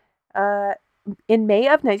 in May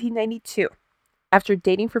of 1992, after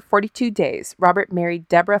dating for 42 days, Robert married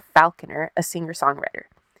Deborah Falconer, a singer-songwriter.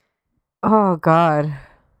 Oh, God.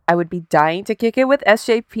 I would be dying to kick it with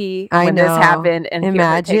SJP when this happened and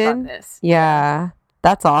imagine hear her take on this. Yeah,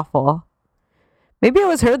 that's awful. Maybe it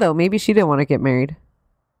was her, though. Maybe she didn't want to get married.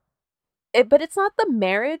 But it's not the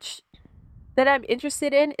marriage that I'm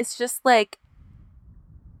interested in. It's just like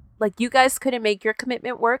you guys couldn't make your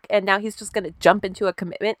commitment work, and now he's just going to jump into a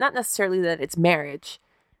commitment. Not necessarily that it's marriage.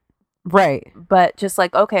 Right. But just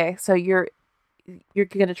like, okay, so you're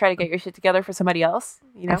going to try to get your shit together for somebody else,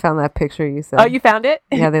 you know? I found that picture you said. Oh, you found it?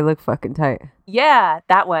 Yeah, they look fucking tight. Yeah,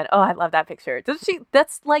 that one. Oh, I love that picture. Doesn't she?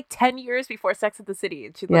 That's like 10 years before Sex and the City,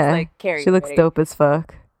 and she looks like Carrie. She looks dope as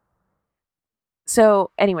fuck.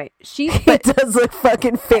 So, anyway, It does look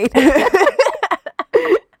fucking faded.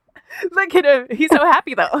 Look at him. He's so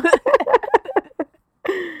happy, though.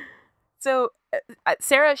 So,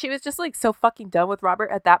 Sarah, she was just like so fucking done with Robert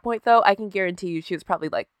at that point, though. I can guarantee you she was probably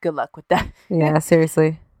like, good luck with that. Yeah,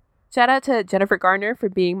 seriously. Shout out to Jennifer Garner for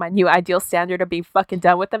being my new ideal standard of being fucking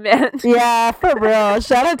done with a man. Yeah, for real.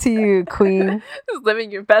 Shout out to you, queen. Just living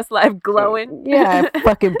your best life, glowing. Yeah,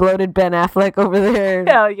 fucking bloated Ben Affleck over there.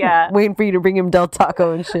 Hell yeah. Waiting for you to bring him Del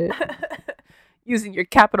Taco and shit. Using your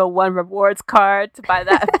Capital One rewards card to buy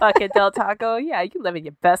that fucking Del Taco. Yeah, you living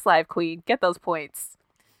your best life, queen. Get those points.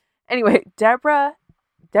 Anyway, Deborah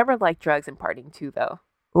liked drugs and partying too, though.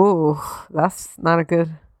 Ooh, that's not a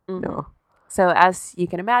good, no. So as you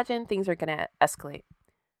can imagine, things are going to escalate.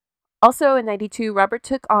 Also in 92, Robert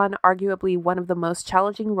took on arguably one of the most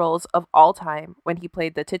challenging roles of all time when he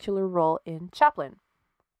played the titular role in Chaplin.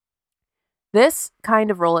 This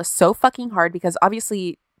kind of role is so fucking hard because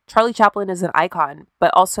obviously Charlie Chaplin is an icon,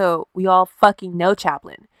 but also we all fucking know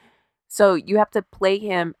Chaplin. So you have to play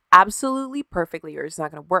him absolutely perfectly or it's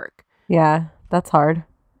not going to work. Yeah, that's hard.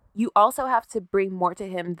 You also have to bring more to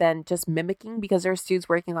him than just mimicking because there's dudes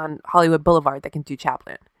working on Hollywood Boulevard that can do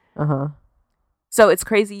Chaplin. Uh-huh. So it's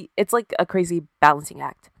crazy. It's like a crazy balancing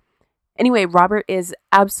act. Anyway, Robert is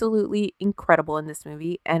absolutely incredible in this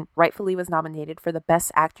movie and rightfully was nominated for the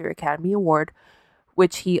Best Actor Academy Award,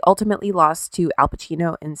 which he ultimately lost to Al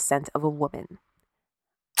Pacino in Scent of a Woman.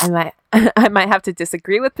 I might have to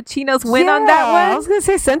disagree with Pacino's win on that one. I was going to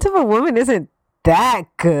say Scent of a Woman isn't that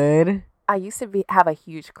good. I used to have a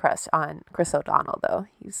huge crush on Chris O'Donnell, though.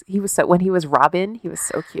 He was so, when he was Robin, he was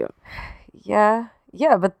so cute. Yeah,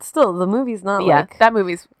 Yeah, but still, the movie's not Yeah, like that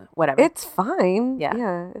movie's whatever. it's fine. Yeah.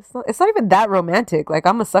 Yeah, it's not even that romantic. Like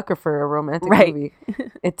I'm a sucker for a romantic Right. movie.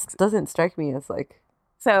 It doesn't strike me as like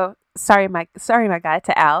So sorry, my guy,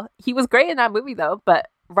 to Al. He was great in that movie though, but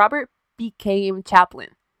Robert became Chaplin,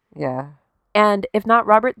 yeah. and if not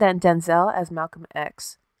Robert, then Denzel as Malcolm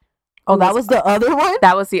X. Oh, who that was the other one?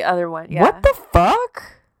 That was the other one. Yeah. What the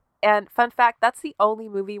fuck? And fun fact, that's the only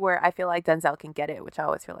movie where I feel like Denzel can get it, which I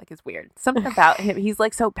always feel like is weird. Something about him, he's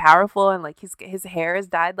like so powerful, and like his hair is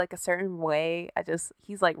dyed like a certain way.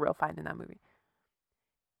 He's like real fine in that movie.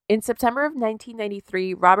 In September of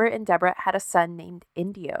 1993, Robert and Deborah had a son named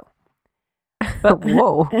Indio. But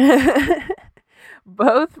Whoa.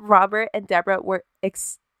 both Robert and Deborah were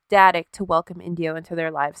ecstatic to welcome Indio into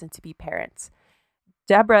their lives and to be parents.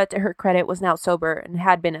 Deborah, to her credit, was now sober and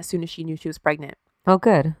had been as soon as she knew she was pregnant. Oh,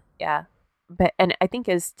 good. Yeah. And I think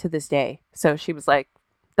is to this day. So she was like,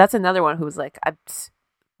 that's another one who was like,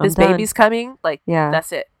 this done. baby's coming. Like, Yeah.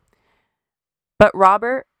 that's it. But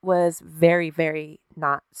Robert was very, very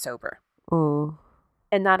not sober. Ooh.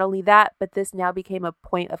 And not only that, but this now became a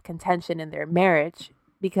point of contention in their marriage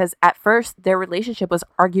because at first their relationship was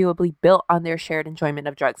arguably built on their shared enjoyment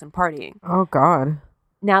of drugs and partying. Oh, God.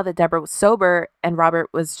 Now that Deborah was sober and Robert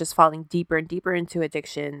was just falling deeper and deeper into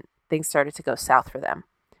addiction, things started to go south for them.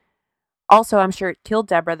 Also, I'm sure it killed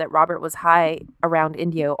Deborah that Robert was high around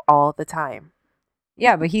Indio all the time.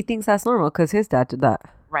 Yeah, but he thinks that's normal because his dad did that.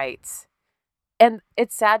 Right. And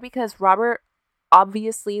it's sad because Robert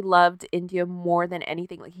obviously loved Indio more than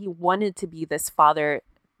anything. Like, he wanted to be this father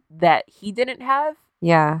that he didn't have.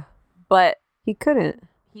 Yeah. But he couldn't.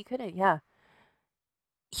 Yeah.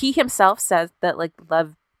 He himself says that, like,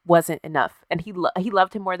 love wasn't enough. And he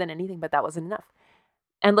loved him more than anything, but that wasn't enough.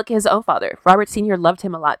 And look at his own father. Robert Sr. loved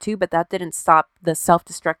him a lot too, but that didn't stop the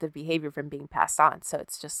self-destructive behavior from being passed on. So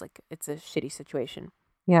it's just like, it's a shitty situation.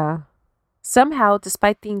 Yeah. Somehow,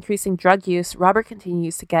 despite the increasing drug use, Robert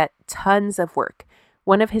continues to get tons of work.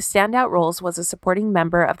 One of his standout roles was a supporting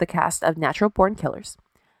member of the cast of Natural Born Killers.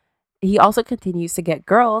 He also continues to get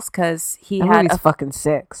girls because he had movie's fucking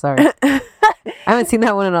sick. Sorry. I haven't seen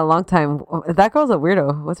that one in a long time. That girl's a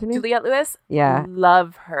weirdo. What's her name? Juliette Lewis? Yeah.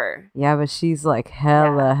 Love her. Yeah, but she's like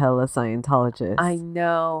hella Scientologist. I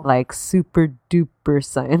know. Like super duper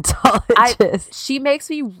Scientologist. She makes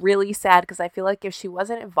me really sad because I feel like if she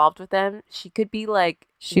wasn't involved with them, she could be like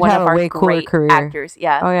She'd one have of a our way cooler great career. actors.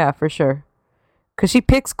 Yeah. Oh yeah, for sure. Because she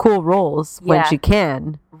picks cool roles when Yeah. she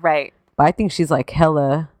can. Right. But I think she's like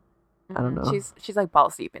hella, I don't know. She's like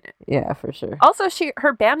balls deep in it. Yeah, for sure. Also,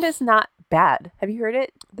 her band is not bad. Have you heard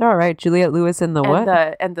it? They're all right. Juliette Lewis and the what?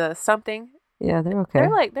 And the something. Yeah, they're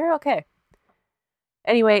okay. They're okay.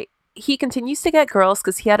 Anyway, he continues to get girls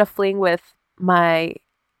because he had a fling with my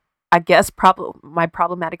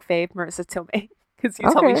problematic fave, Marissa Tomei, because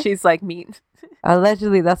you told me she's like mean.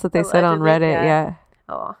 Allegedly, that's what they said on Allegedly, Reddit. Yeah.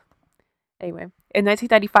 Oh. Anyway, in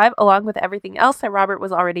 1995, along with everything else that Robert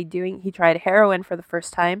was already doing, he tried heroin for the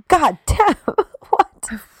first time. God damn. What?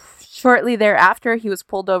 Shortly thereafter, he was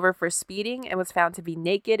pulled over for speeding and was found to be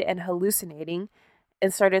naked and hallucinating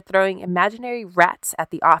and started throwing imaginary rats at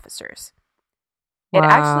the officers. It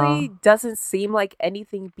actually doesn't seem like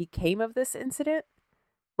anything became of this incident.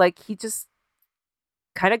 Like, he just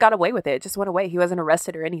kind of got away with it. It just went away. He wasn't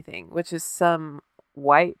arrested or anything, which is some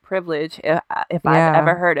white privilege if I've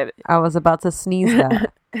ever heard of it. I was about to sneeze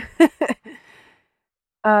that.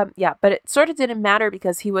 Yeah, but it sort of didn't matter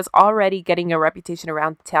because he was already getting a reputation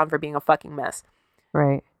around town for being a fucking mess.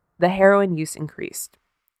 Right. The heroin use increased.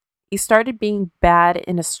 He started being bad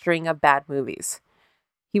in a string of bad movies.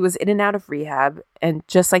 He was in and out of rehab, and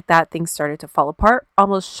just like that, things started to fall apart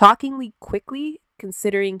almost shockingly quickly,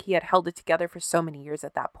 considering he had held it together for so many years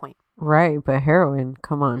at that point. Right, but heroin,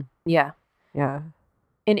 come on. Yeah. Yeah.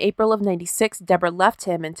 In April of 96, Deborah left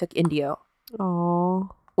him and took Indio.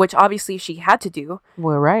 Oh. Which obviously she had to do.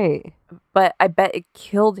 Well, right. But I bet it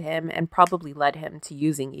killed him and probably led him to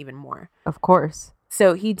using even more. Of course.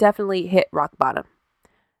 So he definitely hit rock bottom.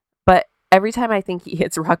 But every time I think he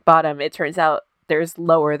hits rock bottom, it turns out there's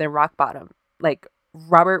lower than rock bottom. Like,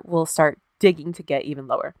 Robert will start digging to get even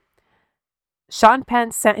lower. Sean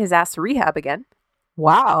Penn sent his ass to rehab again.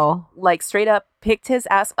 Wow. Like, straight up picked his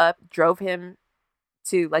ass up, drove him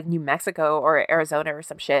to like New Mexico or Arizona or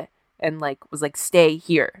some shit, and like was like, stay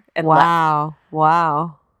here, and left.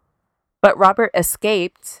 Wow. But Robert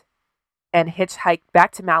escaped and hitchhiked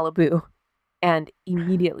back to Malibu and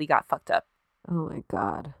immediately got fucked up. Oh my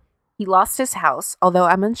God. He lost his house, although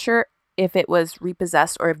I'm unsure if it was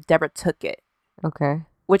repossessed or if Deborah took it. Okay.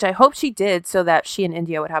 Which I hope she did so that she and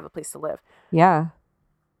India would have a place to live. Yeah.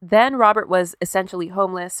 Then Robert was essentially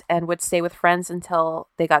homeless and would stay with friends until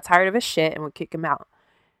they got tired of his shit and would kick him out.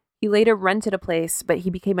 He later rented a place, but he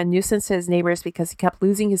became a nuisance to his neighbors because he kept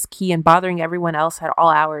losing his key and bothering everyone else at all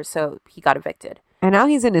hours, so he got evicted. And now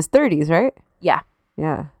he's in his 30s, right? Yeah.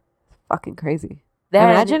 Yeah. Fucking crazy. Then,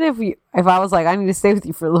 imagine if I was like, I need to stay with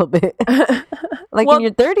you for a little bit. Like well, in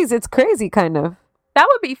your 30s, it's crazy, kind of. that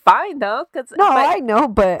would be fine though, I know,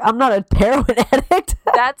 but I'm not a heroin addict.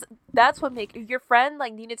 that's what makes your friend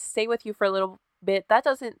like needed to stay with you for a little bit.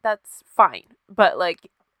 That's fine, but like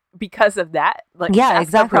because of that, like yeah, that's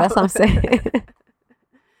exactly. That's what I'm saying.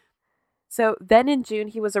 So then in June,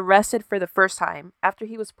 he was arrested for the first time after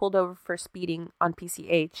he was pulled over for speeding on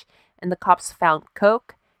PCH, and the cops found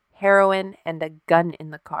coke, heroin, and a gun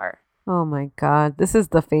in the car. Oh my God. This is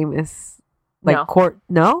the famous No. court.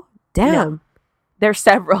 No? Damn. No. There's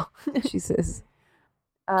several. Jesus.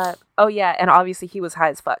 Oh yeah, and obviously he was high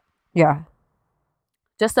as fuck. Yeah.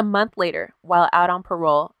 Just a month later, while out on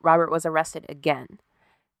parole, Robert was arrested again.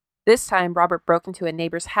 This time, Robert broke into a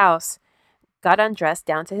neighbor's house, got undressed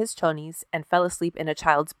down to his chonies, and fell asleep in a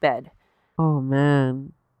child's bed. Oh,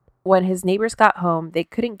 man. When his neighbors got home, they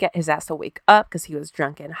couldn't get his ass to wake up because he was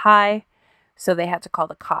drunk and high, so they had to call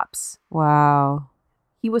the cops. Wow.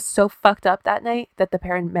 He was so fucked up that night that the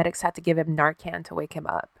paramedics had to give him Narcan to wake him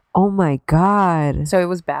up. Oh my God. So it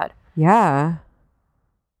was bad. Yeah.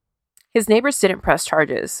 His neighbors didn't press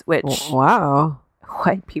charges, which Wow.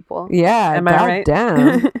 white people. Yeah. Am I right?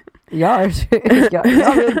 Damn. y'all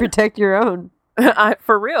really protect your own.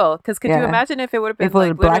 For real. Because could you Yeah. imagine if it would have been If it was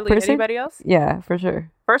like a black literally person? anybody else? Yeah, for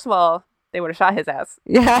sure. First of all, they would have shot his ass.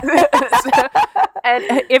 Yeah. And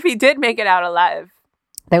if he did make it out alive.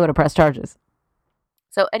 They would have pressed charges.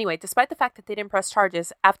 So anyway, despite the fact that they didn't press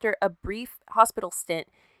charges, after a brief hospital stint,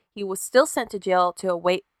 he was still sent to jail to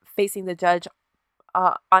await facing the judge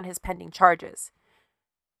on his pending charges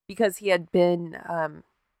because he had been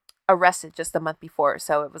arrested just a month before.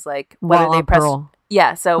 So it was like whether While they on press, parole.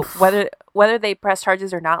 yeah. So whether they press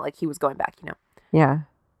charges or not, like he was going back, Yeah.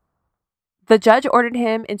 The judge ordered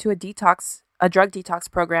him into a drug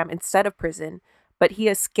detox program instead of prison, but he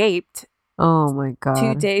escaped. Oh my God.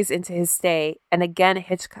 2 days into his stay, and again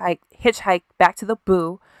hitchhiked back to the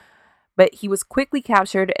Boo, but he was quickly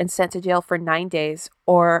captured and sent to jail for 9 days,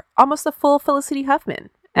 or almost a full Felicity Huffman,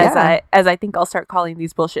 as I think I'll start calling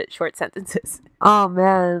these bullshit short sentences. Oh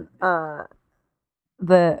man.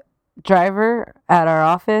 The driver at our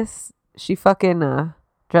office, she fucking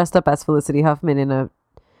dressed up as Felicity Huffman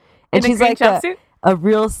and she's green like jumpsuit? a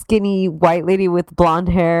real skinny white lady with blonde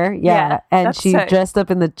hair. Yeah. And that's she tight. dressed up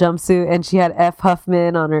in the jumpsuit and she had F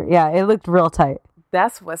Huffman on her. Yeah, it looked real tight.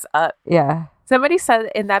 That's what's up. Yeah. Somebody said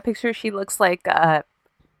in that picture she looks like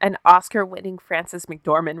an Oscar-winning Frances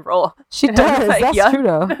McDormand role. She And I was does. like, That's yeah. true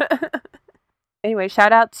though. Anyway,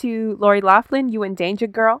 shout out to Lori Loughlin. You in danger,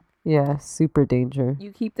 girl. Yeah, super danger.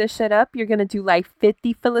 You keep this shit up, you're gonna do like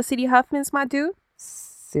 50 Felicity Huffmans, my dude.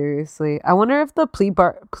 Seriously. I wonder if the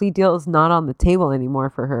plea deal is not on the table anymore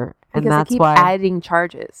for her. And Because that's they keep why adding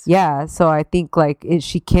charges. Yeah, so I think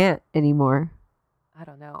she can't anymore. I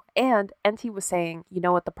don't know. And NT was saying, you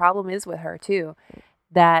know what the problem is with her too?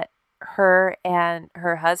 That her and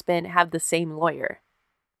her husband have the same lawyer.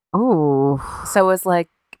 Oh. So it's like,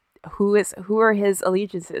 who are his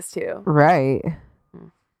allegiances to? Right.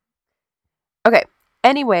 Okay.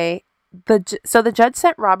 Anyway, so the judge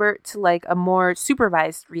sent Robert to like a more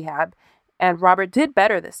supervised rehab, and Robert did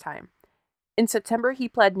better this time. In September, he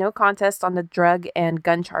pled no contest on the drug and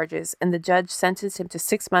gun charges, and the judge sentenced him to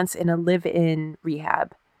 6 months in a live-in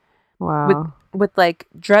rehab. Wow. With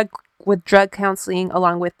drug counseling,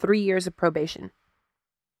 along with 3 years of probation.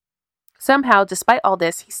 Somehow, despite all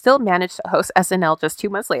this, he still managed to host SNL just 2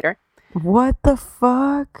 months later. What the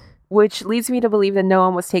fuck? Which leads me to believe that no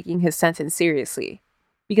one was taking his sentence seriously.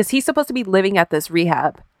 Because he's supposed to be living at this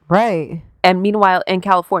rehab. Right. And meanwhile, in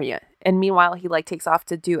California. And meanwhile, he like takes off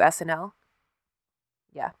to do SNL.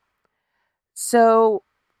 Yeah. So,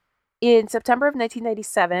 in September of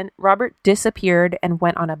 1997, Robert disappeared and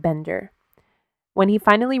went on a bender. When he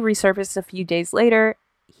finally resurfaced a few days later,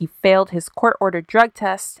 he failed his court-ordered drug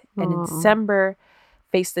test and in December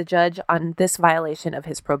faced the judge on this violation of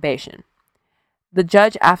his probation. The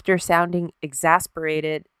judge, after sounding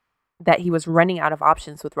exasperated that he was running out of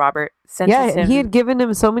options with Robert, sentenced him. He had given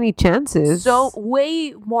him so many chances. So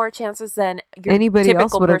way more chances than your anybody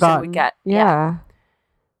else would have gotten. would get. Yeah.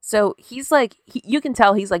 So he's like, you can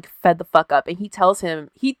tell he's like fed the fuck up, and he tells him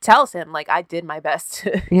like, I did my best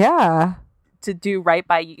to, Yeah. to do right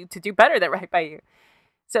by you, to do better than right by you.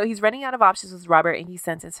 So he's running out of options with Robert, and he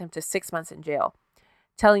sentenced him to 6 months in jail.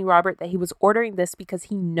 telling Robert that he was ordering this because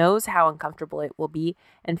he knows how uncomfortable it will be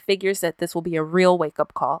and figures that this will be a real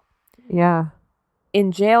wake-up call. Yeah.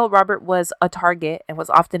 In jail, Robert was a target and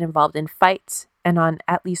was often involved in fights, and on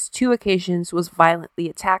at least 2 occasions was violently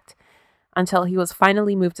attacked until he was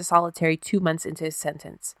finally moved to solitary 2 months into his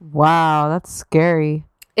sentence. Wow, that's scary.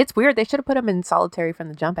 It's weird. They should have put him in solitary from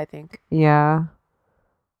the jump, I think. Yeah.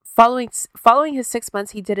 Following his 6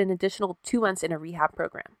 months, he did an additional 2 months in a rehab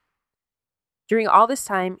program. During all this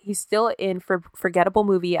time, he's still in for forgettable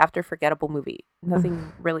movie after forgettable movie.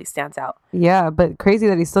 Nothing really stands out. Yeah, but crazy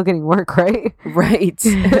that he's still getting work, right? Right.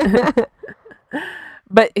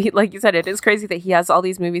 But like you said, it is crazy that he has all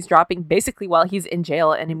these movies dropping basically while he's in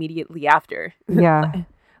jail and immediately after. Yeah.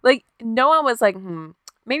 Like, no one was like,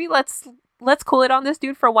 maybe let's cool it on this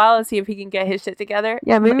dude for a while and see if he can get his shit together.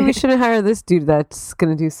 Yeah, maybe we shouldn't hire this dude that's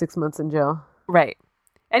going to do 6 months in jail. Right.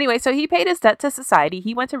 Anyway, so he paid his debt to society.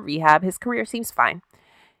 He went to rehab. His career seems fine.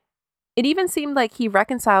 It even seemed like he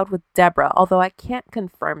reconciled with Deborah, although I can't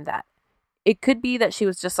confirm that. It could be that she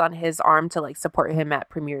was just on his arm to like support him at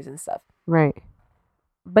premieres and stuff. Right.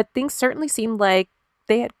 But things certainly seemed like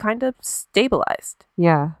they had kind of stabilized.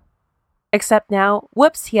 Yeah. Except now,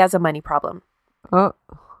 whoops, he has a money problem. Oh.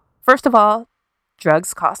 First of all,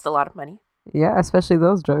 drugs cost a lot of money. Yeah, especially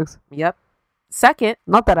those drugs. Yep. Second,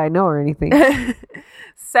 not that I know or anything.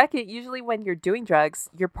 Second, usually when you're doing drugs,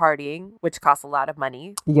 you're partying, which costs a lot of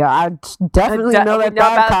money. Yeah, I definitely know that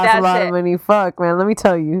costs a lot of money. Fuck, man, let me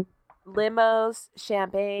tell you. Limos,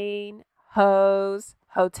 champagne, hoes,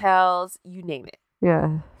 hotels, you name it.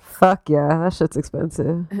 Yeah. Fuck yeah, that shit's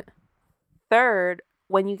expensive. Third,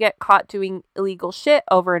 when you get caught doing illegal shit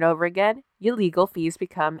over and over again, your legal fees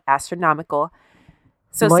become astronomical.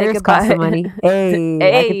 So lawyers say goodbye. Cost some money.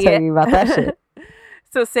 Hey, I can tell you about that shit.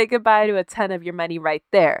 So say goodbye to a ton of your money right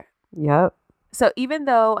there. Yep. So even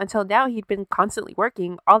though until now he'd been constantly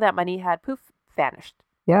working, all that money had poof vanished.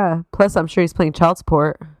 Yeah. Plus, I'm sure he's paying child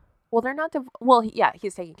support. Well, they're not.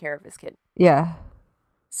 He's taking care of his kid. Yeah.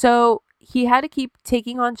 So he had to keep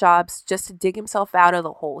taking on jobs just to dig himself out of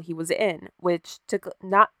the hole he was in, which took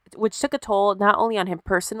a toll not only on him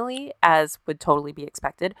personally, as would totally be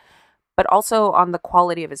expected, but also on the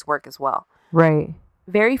quality of his work as well. Right.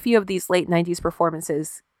 Very few of these late 90s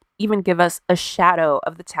performances even give us a shadow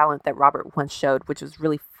of the talent that Robert once showed, which was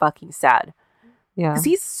really fucking sad. Yeah. Because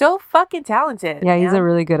he's so fucking talented. Yeah, he's a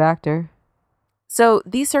really good actor. So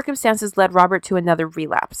these circumstances led Robert to another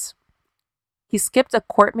relapse. He skipped a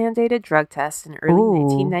court-mandated drug test in early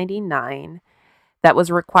 1999 that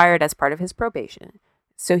was required as part of his probation.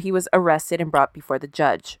 So he was arrested and brought before the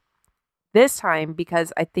judge. This time,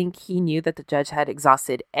 because I think he knew that the judge had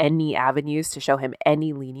exhausted any avenues to show him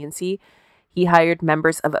any leniency, he hired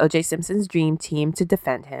members of O.J. Simpson's dream team to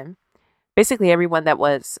defend him. Basically everyone that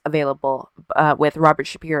was available, with Robert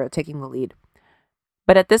Shapiro taking the lead.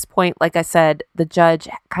 But at this point, like I said, the judge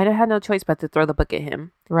kind of had no choice but to throw the book at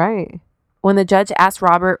him. Right. When the judge asked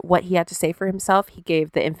Robert what he had to say for himself, he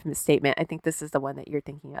gave the infamous statement. I think this is the one that you're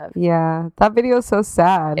thinking of. Yeah, that video is so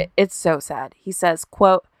sad. It's so sad. He says,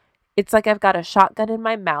 quote, "It's like I've got a shotgun in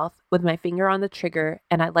my mouth with my finger on the trigger,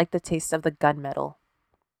 and I like the taste of the gunmetal."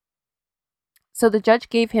 So the judge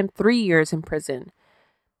gave him 3 years in prison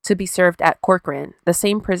to be served at Corcoran, the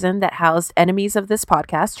same prison that housed enemies of this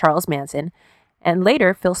podcast, Charles Manson, and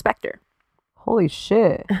later Phil Spector. Holy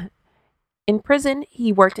shit. In prison,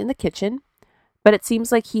 he worked in the kitchen, but it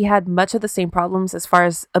seems like he had much of the same problems as far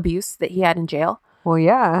as abuse that he had in jail. Well,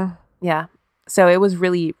 yeah. Yeah. So it was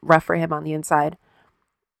really rough for him on the inside.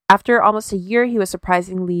 After almost a year, he was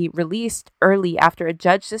surprisingly released early after a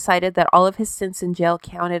judge decided that all of his stints in jail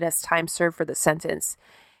counted as time served for the sentence,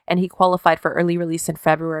 and he qualified for early release in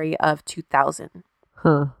February of 2000.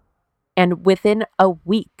 Huh. And within a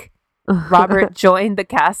week, Robert joined the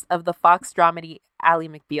cast of the Fox dramedy Ally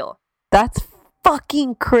McBeal. That's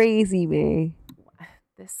fucking crazy, man.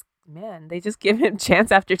 This man, they just give him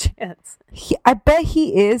chance after chance. I bet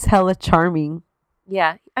he is hella charming.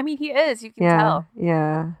 Yeah, I mean, he is. You can tell.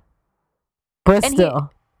 Yeah. But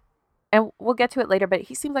still. And we'll get to it later, but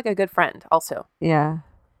he seems like a good friend also. Yeah.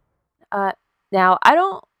 Now, I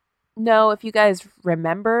don't know if you guys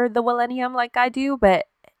remember the Millennium like I do, but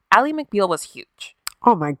Ally McBeal was huge.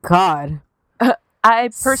 Oh my God. I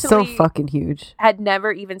personally so fucking huge. Had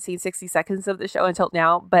never even seen 60 seconds of the show until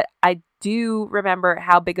now, but I do remember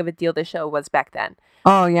how big of a deal the show was back then.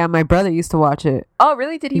 Oh yeah, my brother used to watch it. Oh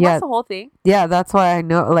really? Did he watch the whole thing? Yeah, that's why I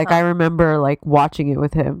know. Like I remember like watching it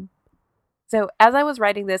with him. So as I was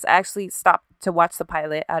writing this, I actually stopped to watch the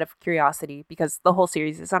pilot out of curiosity because the whole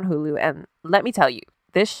series is on Hulu, and let me tell you,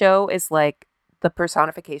 this show is like the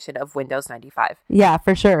personification of Windows 95. Yeah,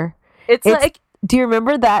 for sure. It's like Do you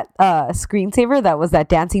remember that screensaver that was that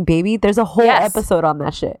dancing baby? There's a whole episode on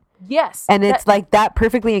that shit. Yes. And it's like that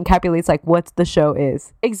perfectly encapsulates like what the show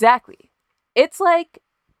is. Exactly. It's like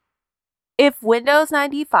if Windows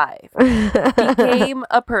 95 became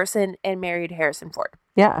a person and married Harrison Ford.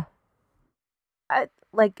 Yeah. I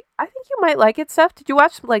think you might like it, Steph. Did you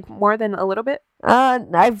watch like more than a little bit?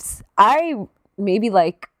 I maybe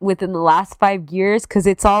like within the last 5 years, because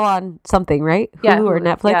it's all on something, right? Hulu or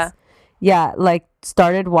Netflix. Yeah, like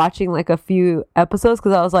started watching like a few episodes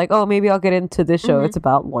because I was like, oh, maybe I'll get into this show. It's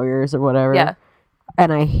about lawyers or whatever. Yeah.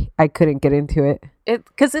 And I couldn't get into it.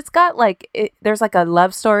 Because it's got like, there's like a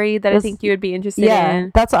love story that I think you would be interested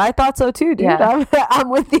in. That's what I thought so too, dude. Yeah. I'm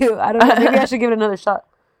with you. I don't know. Maybe I should give it another shot.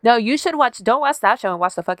 No, you should don't watch that show and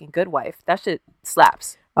watch The Fucking Good Wife. That shit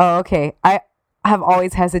slaps. Oh, okay. I have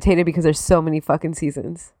always hesitated because there's so many fucking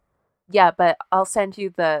seasons. Yeah, but I'll send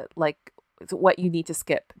you the what you need to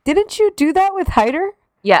skip. Didn't you do that with Hyder?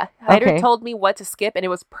 Yeah, Hyder told me what to skip and it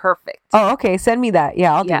was perfect. Oh, okay. Send me that.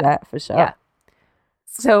 Yeah, I'll do that for sure. Yeah.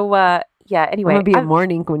 So, anyway. I'm going to be a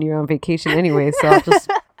morning when you're on vacation anyway, so I'll just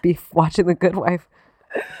be watching The Good Wife.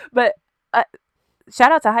 But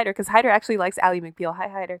shout out to Hyder because Hyder actually likes Ally McBeal. Hi,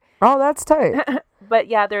 Hyder. Oh, that's tight. But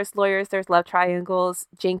yeah, there's lawyers, there's love triangles,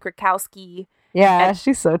 Jane Krakowski. Yeah,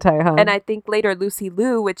 she's so tight, huh? And I think later Lucy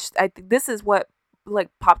Liu, which I think this is what like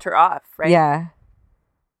popped her off, right? Yeah.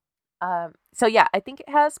 So yeah, I think it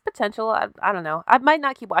has potential. I don't know. I might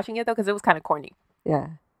not keep watching it though because it was kind of corny. Yeah.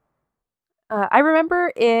 I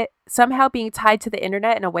remember it somehow being tied to the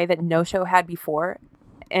internet in a way that no show had before,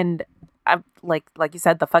 and I like you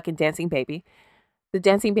said, the fucking dancing baby. The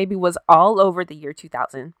dancing baby was all over the year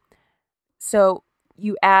 2000. So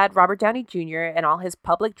you add Robert Downey Jr. and all his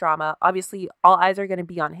public drama. Obviously, all eyes are going to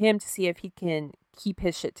be on him to see if he can keep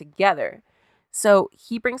his shit together. So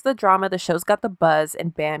he brings the drama, the show's got the buzz,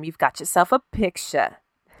 and bam, you've got yourself a picture.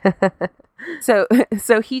 So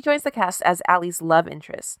he joins the cast as Ally's love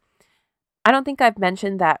interest. I don't think I've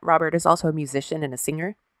mentioned that Robert is also a musician and a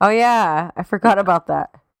singer. Oh, yeah. I forgot about that.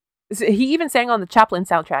 So he even sang on the Chaplin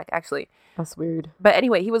soundtrack, actually. That's weird. But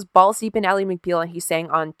anyway, he was balls deep in Ally McBeal, and he sang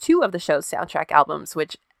on 2 of the show's soundtrack albums,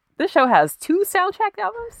 which this show has 2 soundtrack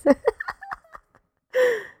albums.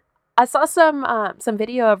 I saw some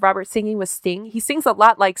video of Robert singing with Sting. He sings a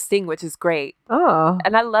lot like Sting, which is great. Oh.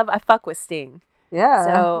 And I fuck with Sting. Yeah.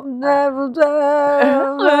 So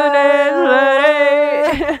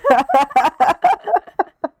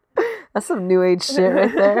that's some new age shit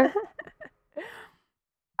right there.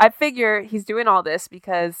 I figure he's doing all this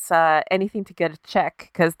because anything to get a check,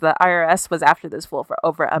 because the IRS was after this fool for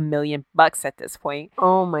over $1 million at this point.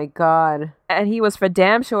 Oh my God. And he was for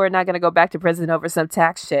damn sure not going to go back to prison over some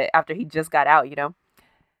tax shit after he just got out, you know?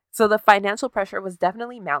 So the financial pressure was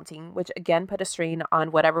definitely mounting, which again put a strain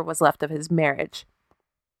on whatever was left of his marriage.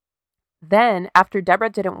 Then, after Deborah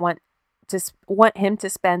didn't want him to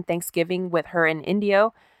spend Thanksgiving with her in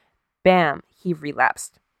Indio, bam, he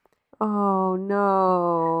relapsed. Oh,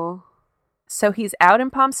 no. So he's out in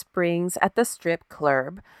Palm Springs at the strip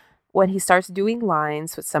club when he starts doing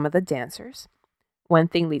lines with some of the dancers. One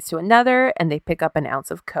thing leads to another, and they pick up an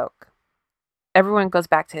ounce of coke. Everyone goes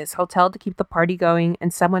back to his hotel to keep the party going,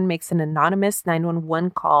 and someone makes an anonymous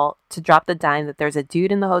 911 call to drop the dime that there's a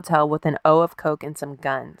dude in the hotel with an O of coke and some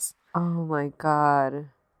guns. Oh, my God.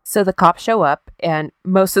 So the cops show up, and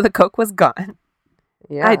most of the coke was gone.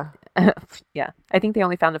 Yeah. I think they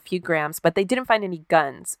only found a few grams, but they didn't find any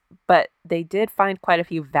guns. But they did find quite a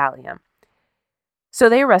few Valium. So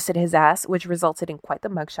they arrested his ass, which resulted in quite the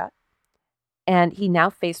mugshot. And he now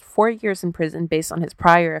faced 4 years in prison based on his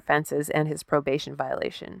prior offenses and his probation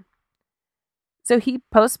violation. So he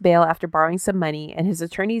posts bail after borrowing some money, and his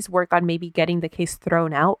attorneys work on maybe getting the case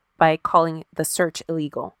thrown out by calling the search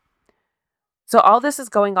illegal. So all this is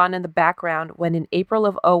going on in the background when in April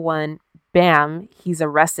of 2001, bam, he's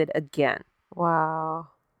arrested again. Wow.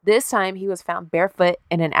 This time he was found barefoot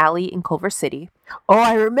in an alley in Culver City. Oh,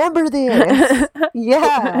 I remember this.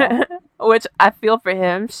 Yeah. Which I feel for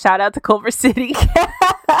him. Shout out to Culver City.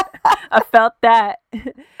 I felt that.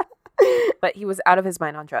 But he was out of his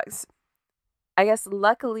mind on drugs. I guess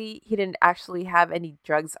luckily he didn't actually have any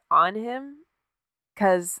drugs on him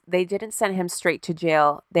because they didn't send him straight to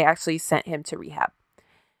jail. They actually sent him to rehab.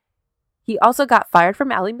 He also got fired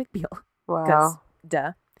from Ally McBeal. Wow.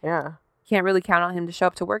 Duh. Yeah. Can't really count on him to show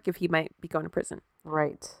up to work if he might be going to prison.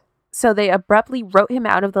 Right. So they abruptly wrote him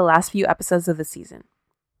out of the last few episodes of the season.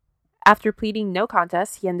 After pleading no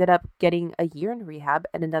contest, he ended up getting a year in rehab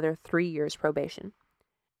and another 3 years probation.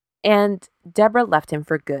 And Deborah left him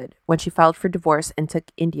for good when she filed for divorce and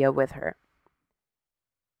took India with her.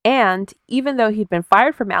 And even though he'd been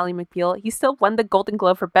fired from Ally McBeal, he still won the Golden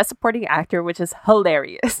Globe for Best Supporting Actor, which is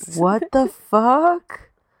hilarious. What the fuck?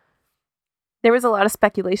 There was a lot of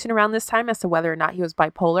speculation around this time as to whether or not he was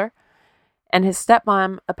bipolar. And his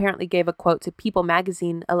stepmom apparently gave a quote to People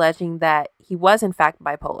magazine alleging that he was in fact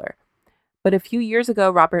bipolar. But a few years ago,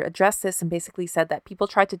 Robert addressed this and basically said that people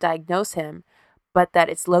tried to diagnose him, but that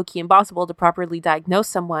it's low-key impossible to properly diagnose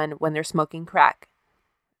someone when they're smoking crack.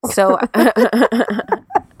 So...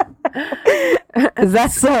 Is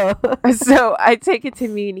that so? So I take it to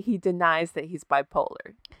mean he denies that he's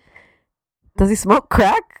bipolar. Does he smoke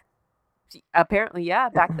crack? Apparently, yeah,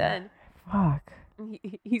 back then. Fuck.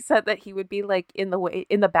 He said that he would be like in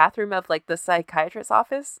the bathroom of like the psychiatrist's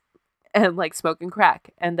office and like smoking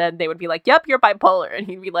crack, and then they would be like, "Yep, you're bipolar," and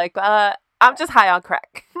he'd be like, "I'm just high on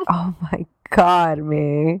crack." Oh my god,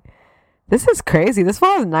 man, this is crazy. This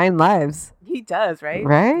one has 9 lives. He does, right?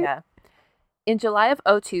 Right? Yeah. In July of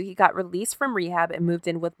 2002, he got released from rehab and moved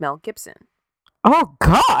in with Mel Gibson. Oh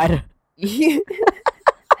god.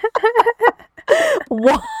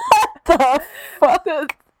 What the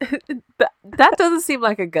fuck? That doesn't seem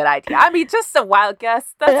like a good idea. I mean, just a wild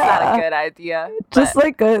guess. That's not a good idea. Just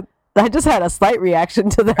like I just had a slight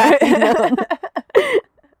reaction to that.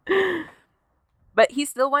 But he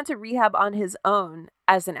still went to rehab on his own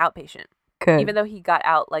as an outpatient. Good. Even though he got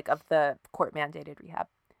out like of the court mandated rehab.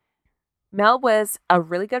 Mel was a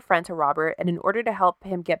really good friend to Robert, and in order to help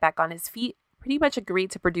him get back on his feet, pretty much agreed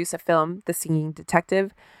to produce a film, The Singing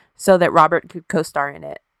Detective, so that Robert could co-star in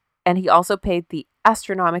it. And he also paid the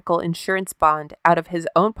astronomical insurance bond out of his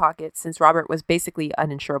own pocket since Robert was basically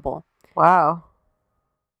uninsurable. Wow.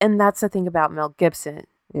 And that's the thing about Mel Gibson.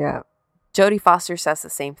 Yeah. Jodie Foster says the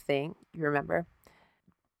same thing, you remember?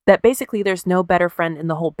 That basically there's no better friend in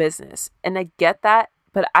the whole business. And I get that,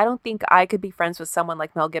 but I don't think I could be friends with someone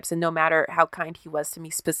like Mel Gibson, no matter how kind he was to me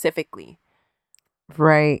specifically.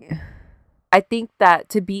 Right. I think that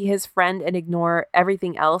to be his friend and ignore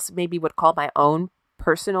everything else maybe would call my own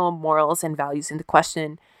personal morals and values into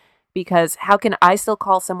question. Because how can I still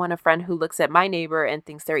call someone a friend who looks at my neighbor and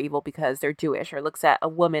thinks they're evil because they're Jewish, or looks at a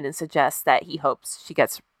woman and suggests that he hopes she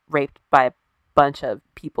gets raped by a bunch of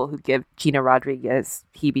people who give Gina Rodriguez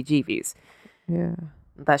heebie-jeebies? Yeah.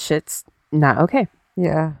 That shit's not okay.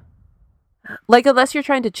 Yeah. Like, unless you're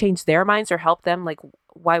trying to change their minds or help them, like,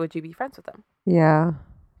 why would you be friends with them? Yeah.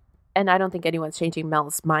 And I don't think anyone's changing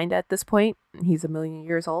Mel's mind at this point. He's 1,000,000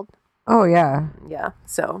 years old. Oh, yeah. Yeah,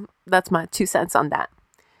 so that's my 2 cents on that.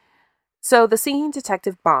 So The Singing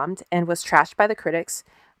Detective bombed and was trashed by the critics,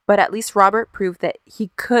 but at least Robert proved that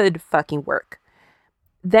he could fucking work.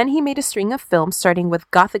 Then he made a string of films starting with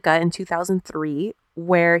Gothica in 2003,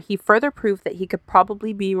 where he further proved that he could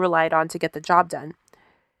probably be relied on to get the job done.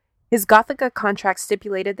 His Gothica contract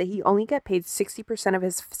stipulated that he only get paid 60% of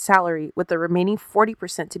his salary, with the remaining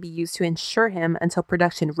 40% to be used to insure him until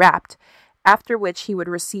production wrapped, after which he would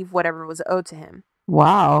receive whatever was owed to him.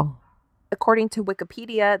 Wow. According to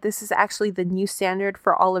Wikipedia, this is actually the new standard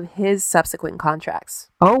for all of his subsequent contracts.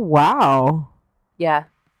 Oh, wow. Yeah.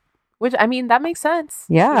 Which, I mean, that makes sense.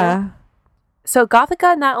 Yeah. So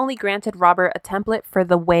Gothica not only granted Robert a template for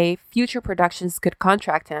the way future productions could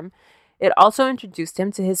contract him, it also introduced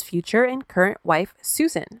him to his future and current wife,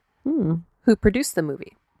 Susan, who produced the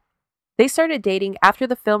movie. They started dating after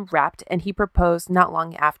the film wrapped, and he proposed not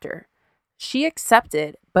long after. She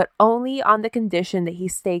accepted, but only on the condition that he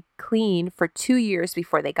stay clean for 2 years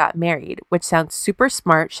before they got married, which sounds super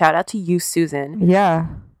smart. Shout out to you, Susan. Yeah.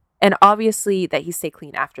 And obviously that he stay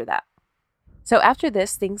clean after that. So after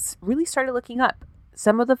this, things really started looking up.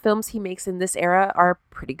 Some of the films he makes in this era are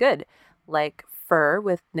pretty good, like Fur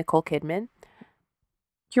with Nicole Kidman.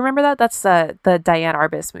 Do you remember that? That's the Diane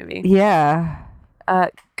Arbus movie. Yeah.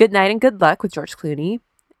 Good Night and Good Luck with George Clooney.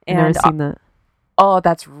 And Never seen that. Oh,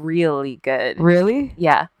 that's really good. Really?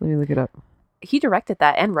 Yeah. Let me look it up. He directed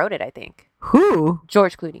that and wrote it, I think. Who?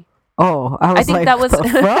 George Clooney. Oh, I think like, that was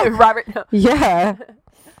Robert. No. Yeah.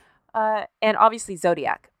 And obviously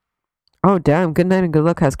Zodiac. Oh, damn. Good Night and Good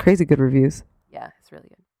Luck has crazy good reviews. Yeah, it's really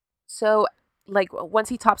good. So, like, once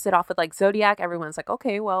he tops it off with, like, Zodiac, everyone's like,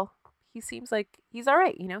 okay, well, he seems like he's all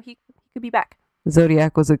right. You know, he could be back.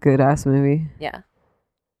 Zodiac was a good-ass movie. Yeah.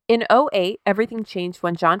 In 2008, everything changed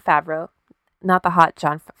when Jon Favreau, not the hot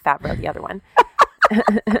Jon Favreau, the other one,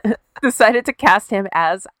 decided to cast him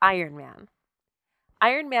as Iron Man.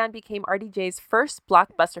 Iron Man became RDJ's first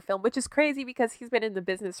blockbuster film, which is crazy because he's been in the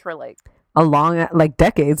business for like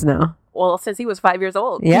decades now. Well, since he was 5 years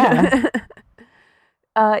old. Yeah.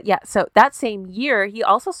 So that same year, he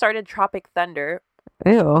also started Tropic Thunder.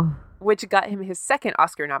 Ew. Which got him his second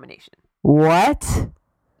Oscar nomination. What?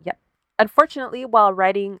 Yep. Unfortunately, while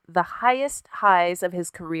riding the highest highs of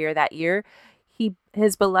his career that year,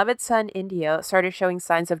 his beloved son Indio started showing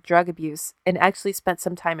signs of drug abuse and actually spent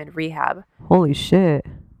some time in rehab. Holy shit.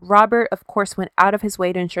 Robert, of course, went out of his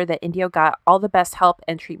way to ensure that Indio got all the best help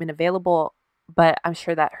and treatment available, but I'm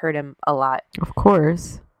sure that hurt him a lot. Of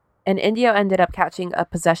course. And Indio ended up catching a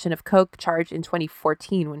possession of coke charge in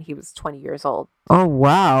 2014 when he was 20 years old. Oh,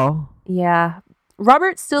 wow. Yeah.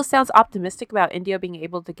 Robert still sounds optimistic about Indio being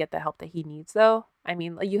able to get the help that he needs, though. I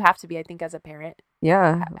mean, you have to be, I think, as a parent.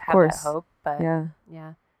 Yeah, of Have course. that hope, but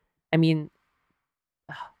Yeah. I mean,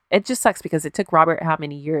 it just sucks because it took Robert how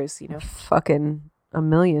many years, you know? Fucking a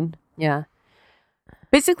million. Yeah.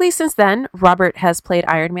 Basically, since then, Robert has played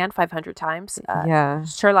Iron Man 500 times. Yeah.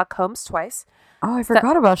 Sherlock Holmes twice. Oh, I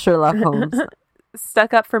forgot about Sherlock Holmes.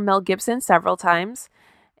 Stuck up for Mel Gibson several times.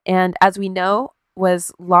 And as we know,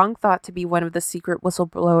 was long thought to be one of the secret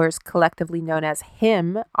whistleblowers collectively known as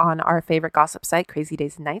him on our favorite gossip site, Crazy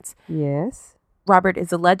Days and Nights. Yes. Robert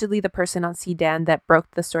is allegedly the person on CDAN that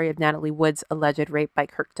broke the story of Natalie Wood's alleged rape by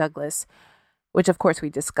Kirk Douglas, which of course we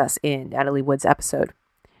discuss in Natalie Wood's episode.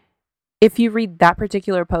 If you read that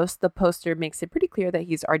particular post, the poster makes it pretty clear that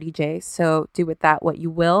he's RDJ, so do with that what you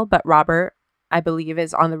will, but Robert, I believe,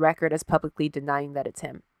 is on the record as publicly denying that it's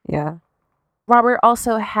him. Yeah. Robert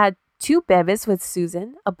also had 2 babies with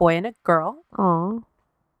Susan, a boy and a girl. Oh.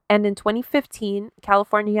 And in 2015,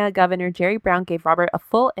 California Governor Jerry Brown gave Robert a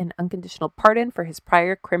full and unconditional pardon for his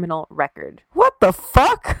prior criminal record. What the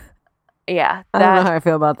fuck? Yeah. I don't know how I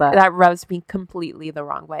feel about that. That rubs me completely the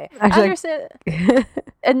wrong way. Actually, I understand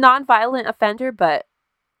a non-violent offender, but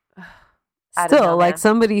I don't still, know, like man.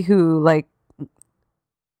 somebody who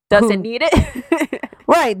Doesn't need it.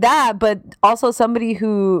 Right, that, but also somebody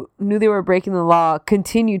who knew they were breaking the law,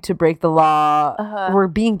 continued to break the law, were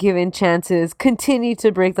being given chances, continued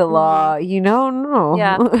to break the law, you know? No.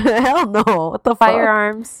 Yeah. Hell no. What the fuck?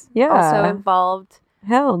 Firearms also involved.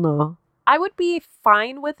 Hell no. I would be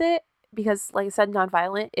fine with it because, like I said,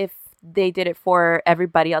 nonviolent, if they did it for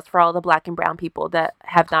everybody else, for all the black and brown people that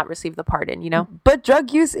have not received the pardon, you know? But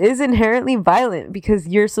drug use is inherently violent because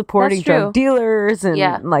you're supporting drug dealers and the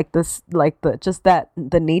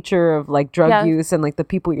nature of like drug use and like the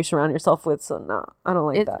people you surround yourself with. So no, I don't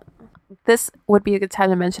like that. This would be a good time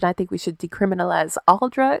to mention, I think we should decriminalize all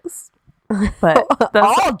drugs. But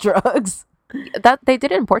all drugs? That they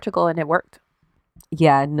did it in Portugal and it worked.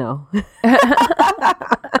 Yeah, no.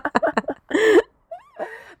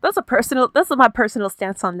 That's my personal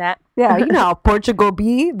stance on that. Yeah, you know how Portugal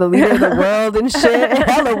be, the leader of the world and shit.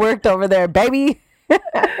 Hella worked over there, baby.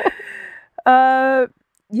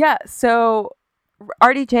 Yeah, so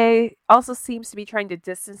RDJ also seems to be trying to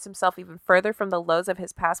distance himself even further from the lows of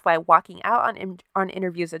his past by walking out on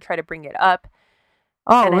interviews to try to bring it up.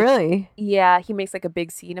 Oh, really? Yeah, he makes like a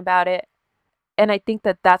big scene about it. And I think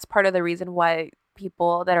that that's part of the reason why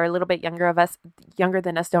people that are a little bit younger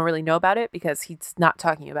than us don't really know about it, because he's not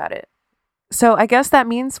talking about it. So I guess that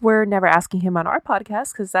means we're never asking him on our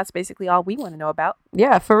podcast, because that's basically all we want to know about.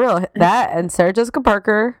 Yeah, for real. That and Sarah Jessica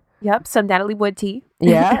Parker. Yep, some Natalie Wood tea.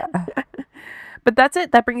 Yeah. But that's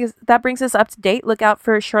it. That brings us up to date. Look out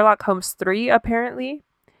for Sherlock Holmes 3, apparently.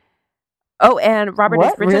 Oh, and Robert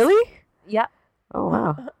is rich. Really? Yeah. Oh,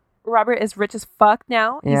 wow. Robert is rich as fuck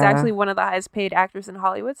now. He's Yeah. actually one of the highest paid actors in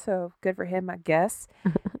Hollywood, so good for him, I guess.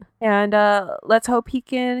 And let's hope he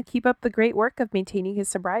can keep up the great work of maintaining his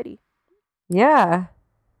sobriety. Yeah.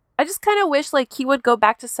 I just kind of wish like he would go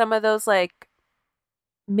back to some of those like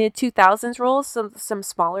mid 2000s roles, some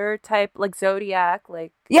smaller type, like Zodiac,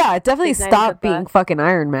 like Yeah, definitely Big Night at stop the being Buck. fucking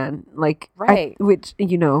Iron Man. Like, Right. which,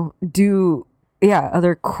 you know, do,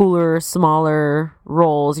 other cooler, smaller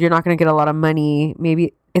roles. You're not going to get a lot of money.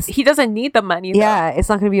 Maybe he doesn't need the money. Yeah, it's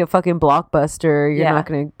not going to be a fucking blockbuster. You're Yeah. not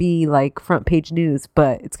going to be like front page news,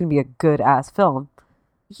 but it's going to be a good ass film.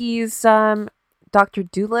 He's Dr.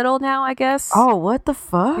 Doolittle now, I guess. Oh, what the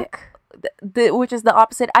fuck? Which is the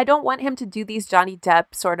opposite. I don't want him to do these Johnny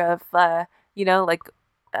Depp sort of, like,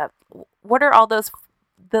 what are all those,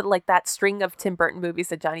 that string of Tim Burton movies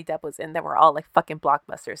that Johnny Depp was in that were all like fucking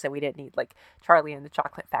blockbusters that we didn't need, like Charlie and the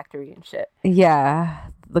Chocolate Factory and shit. Yeah,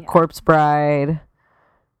 The Corpse Bride.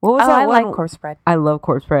 What was that I one? like Corpse Bride. I love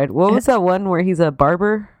Corpse Bride. What was that one where he's a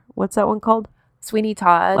barber? What's that one called? Sweeney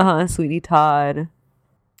Todd. Sweeney Todd.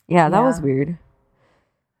 Yeah, that was weird.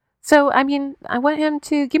 So, I mean, I want him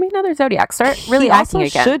to give me another Zodiac. Start really He acting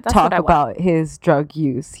also again. should That's talk what I want. about his drug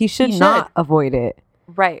use. He should He not should. avoid it.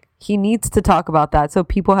 Right. He needs to talk about that so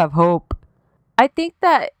people have hope. I think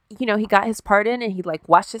that, he got his pardon and he like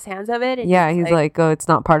washed his hands of it. And Yeah, he's like, oh, it's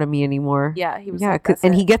not part of me anymore. yeah, he was Yeah, like, that's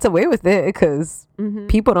and it. he gets away with it because Mhm.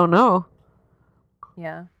 people don't know.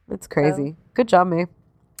 Yeah. It's crazy. Good job, May.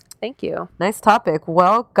 Thank you. Nice topic.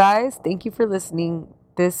 Well, guys, thank you for listening.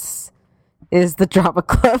 This is the Drama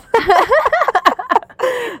Club.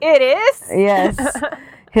 It is? Yes.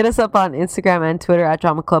 Hit us up on Instagram and Twitter at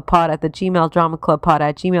Drama Club Pod, at the Gmail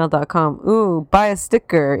dramaclubpod@gmail.com. Ooh, buy a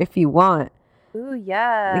sticker if you want. Ooh,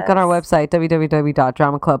 yeah. Link on our website,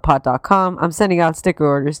 www.dramaclubpod.com. I'm sending out sticker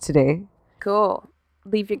orders today. Cool.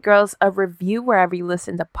 Leave your girls a review wherever you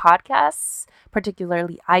listen to podcasts,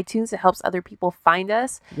 particularly iTunes. It helps other people find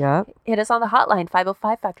us. Yep. Hit us on the hotline,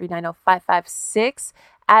 505-539-0556,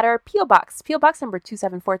 at our P.O. Box. P.O. Box number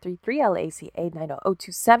 27433, LACA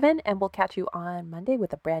 90027. And we'll catch you on Monday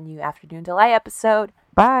with a brand new Afternoon Delight episode.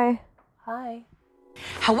 Bye. Bye.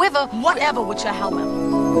 However, whatever with your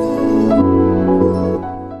however.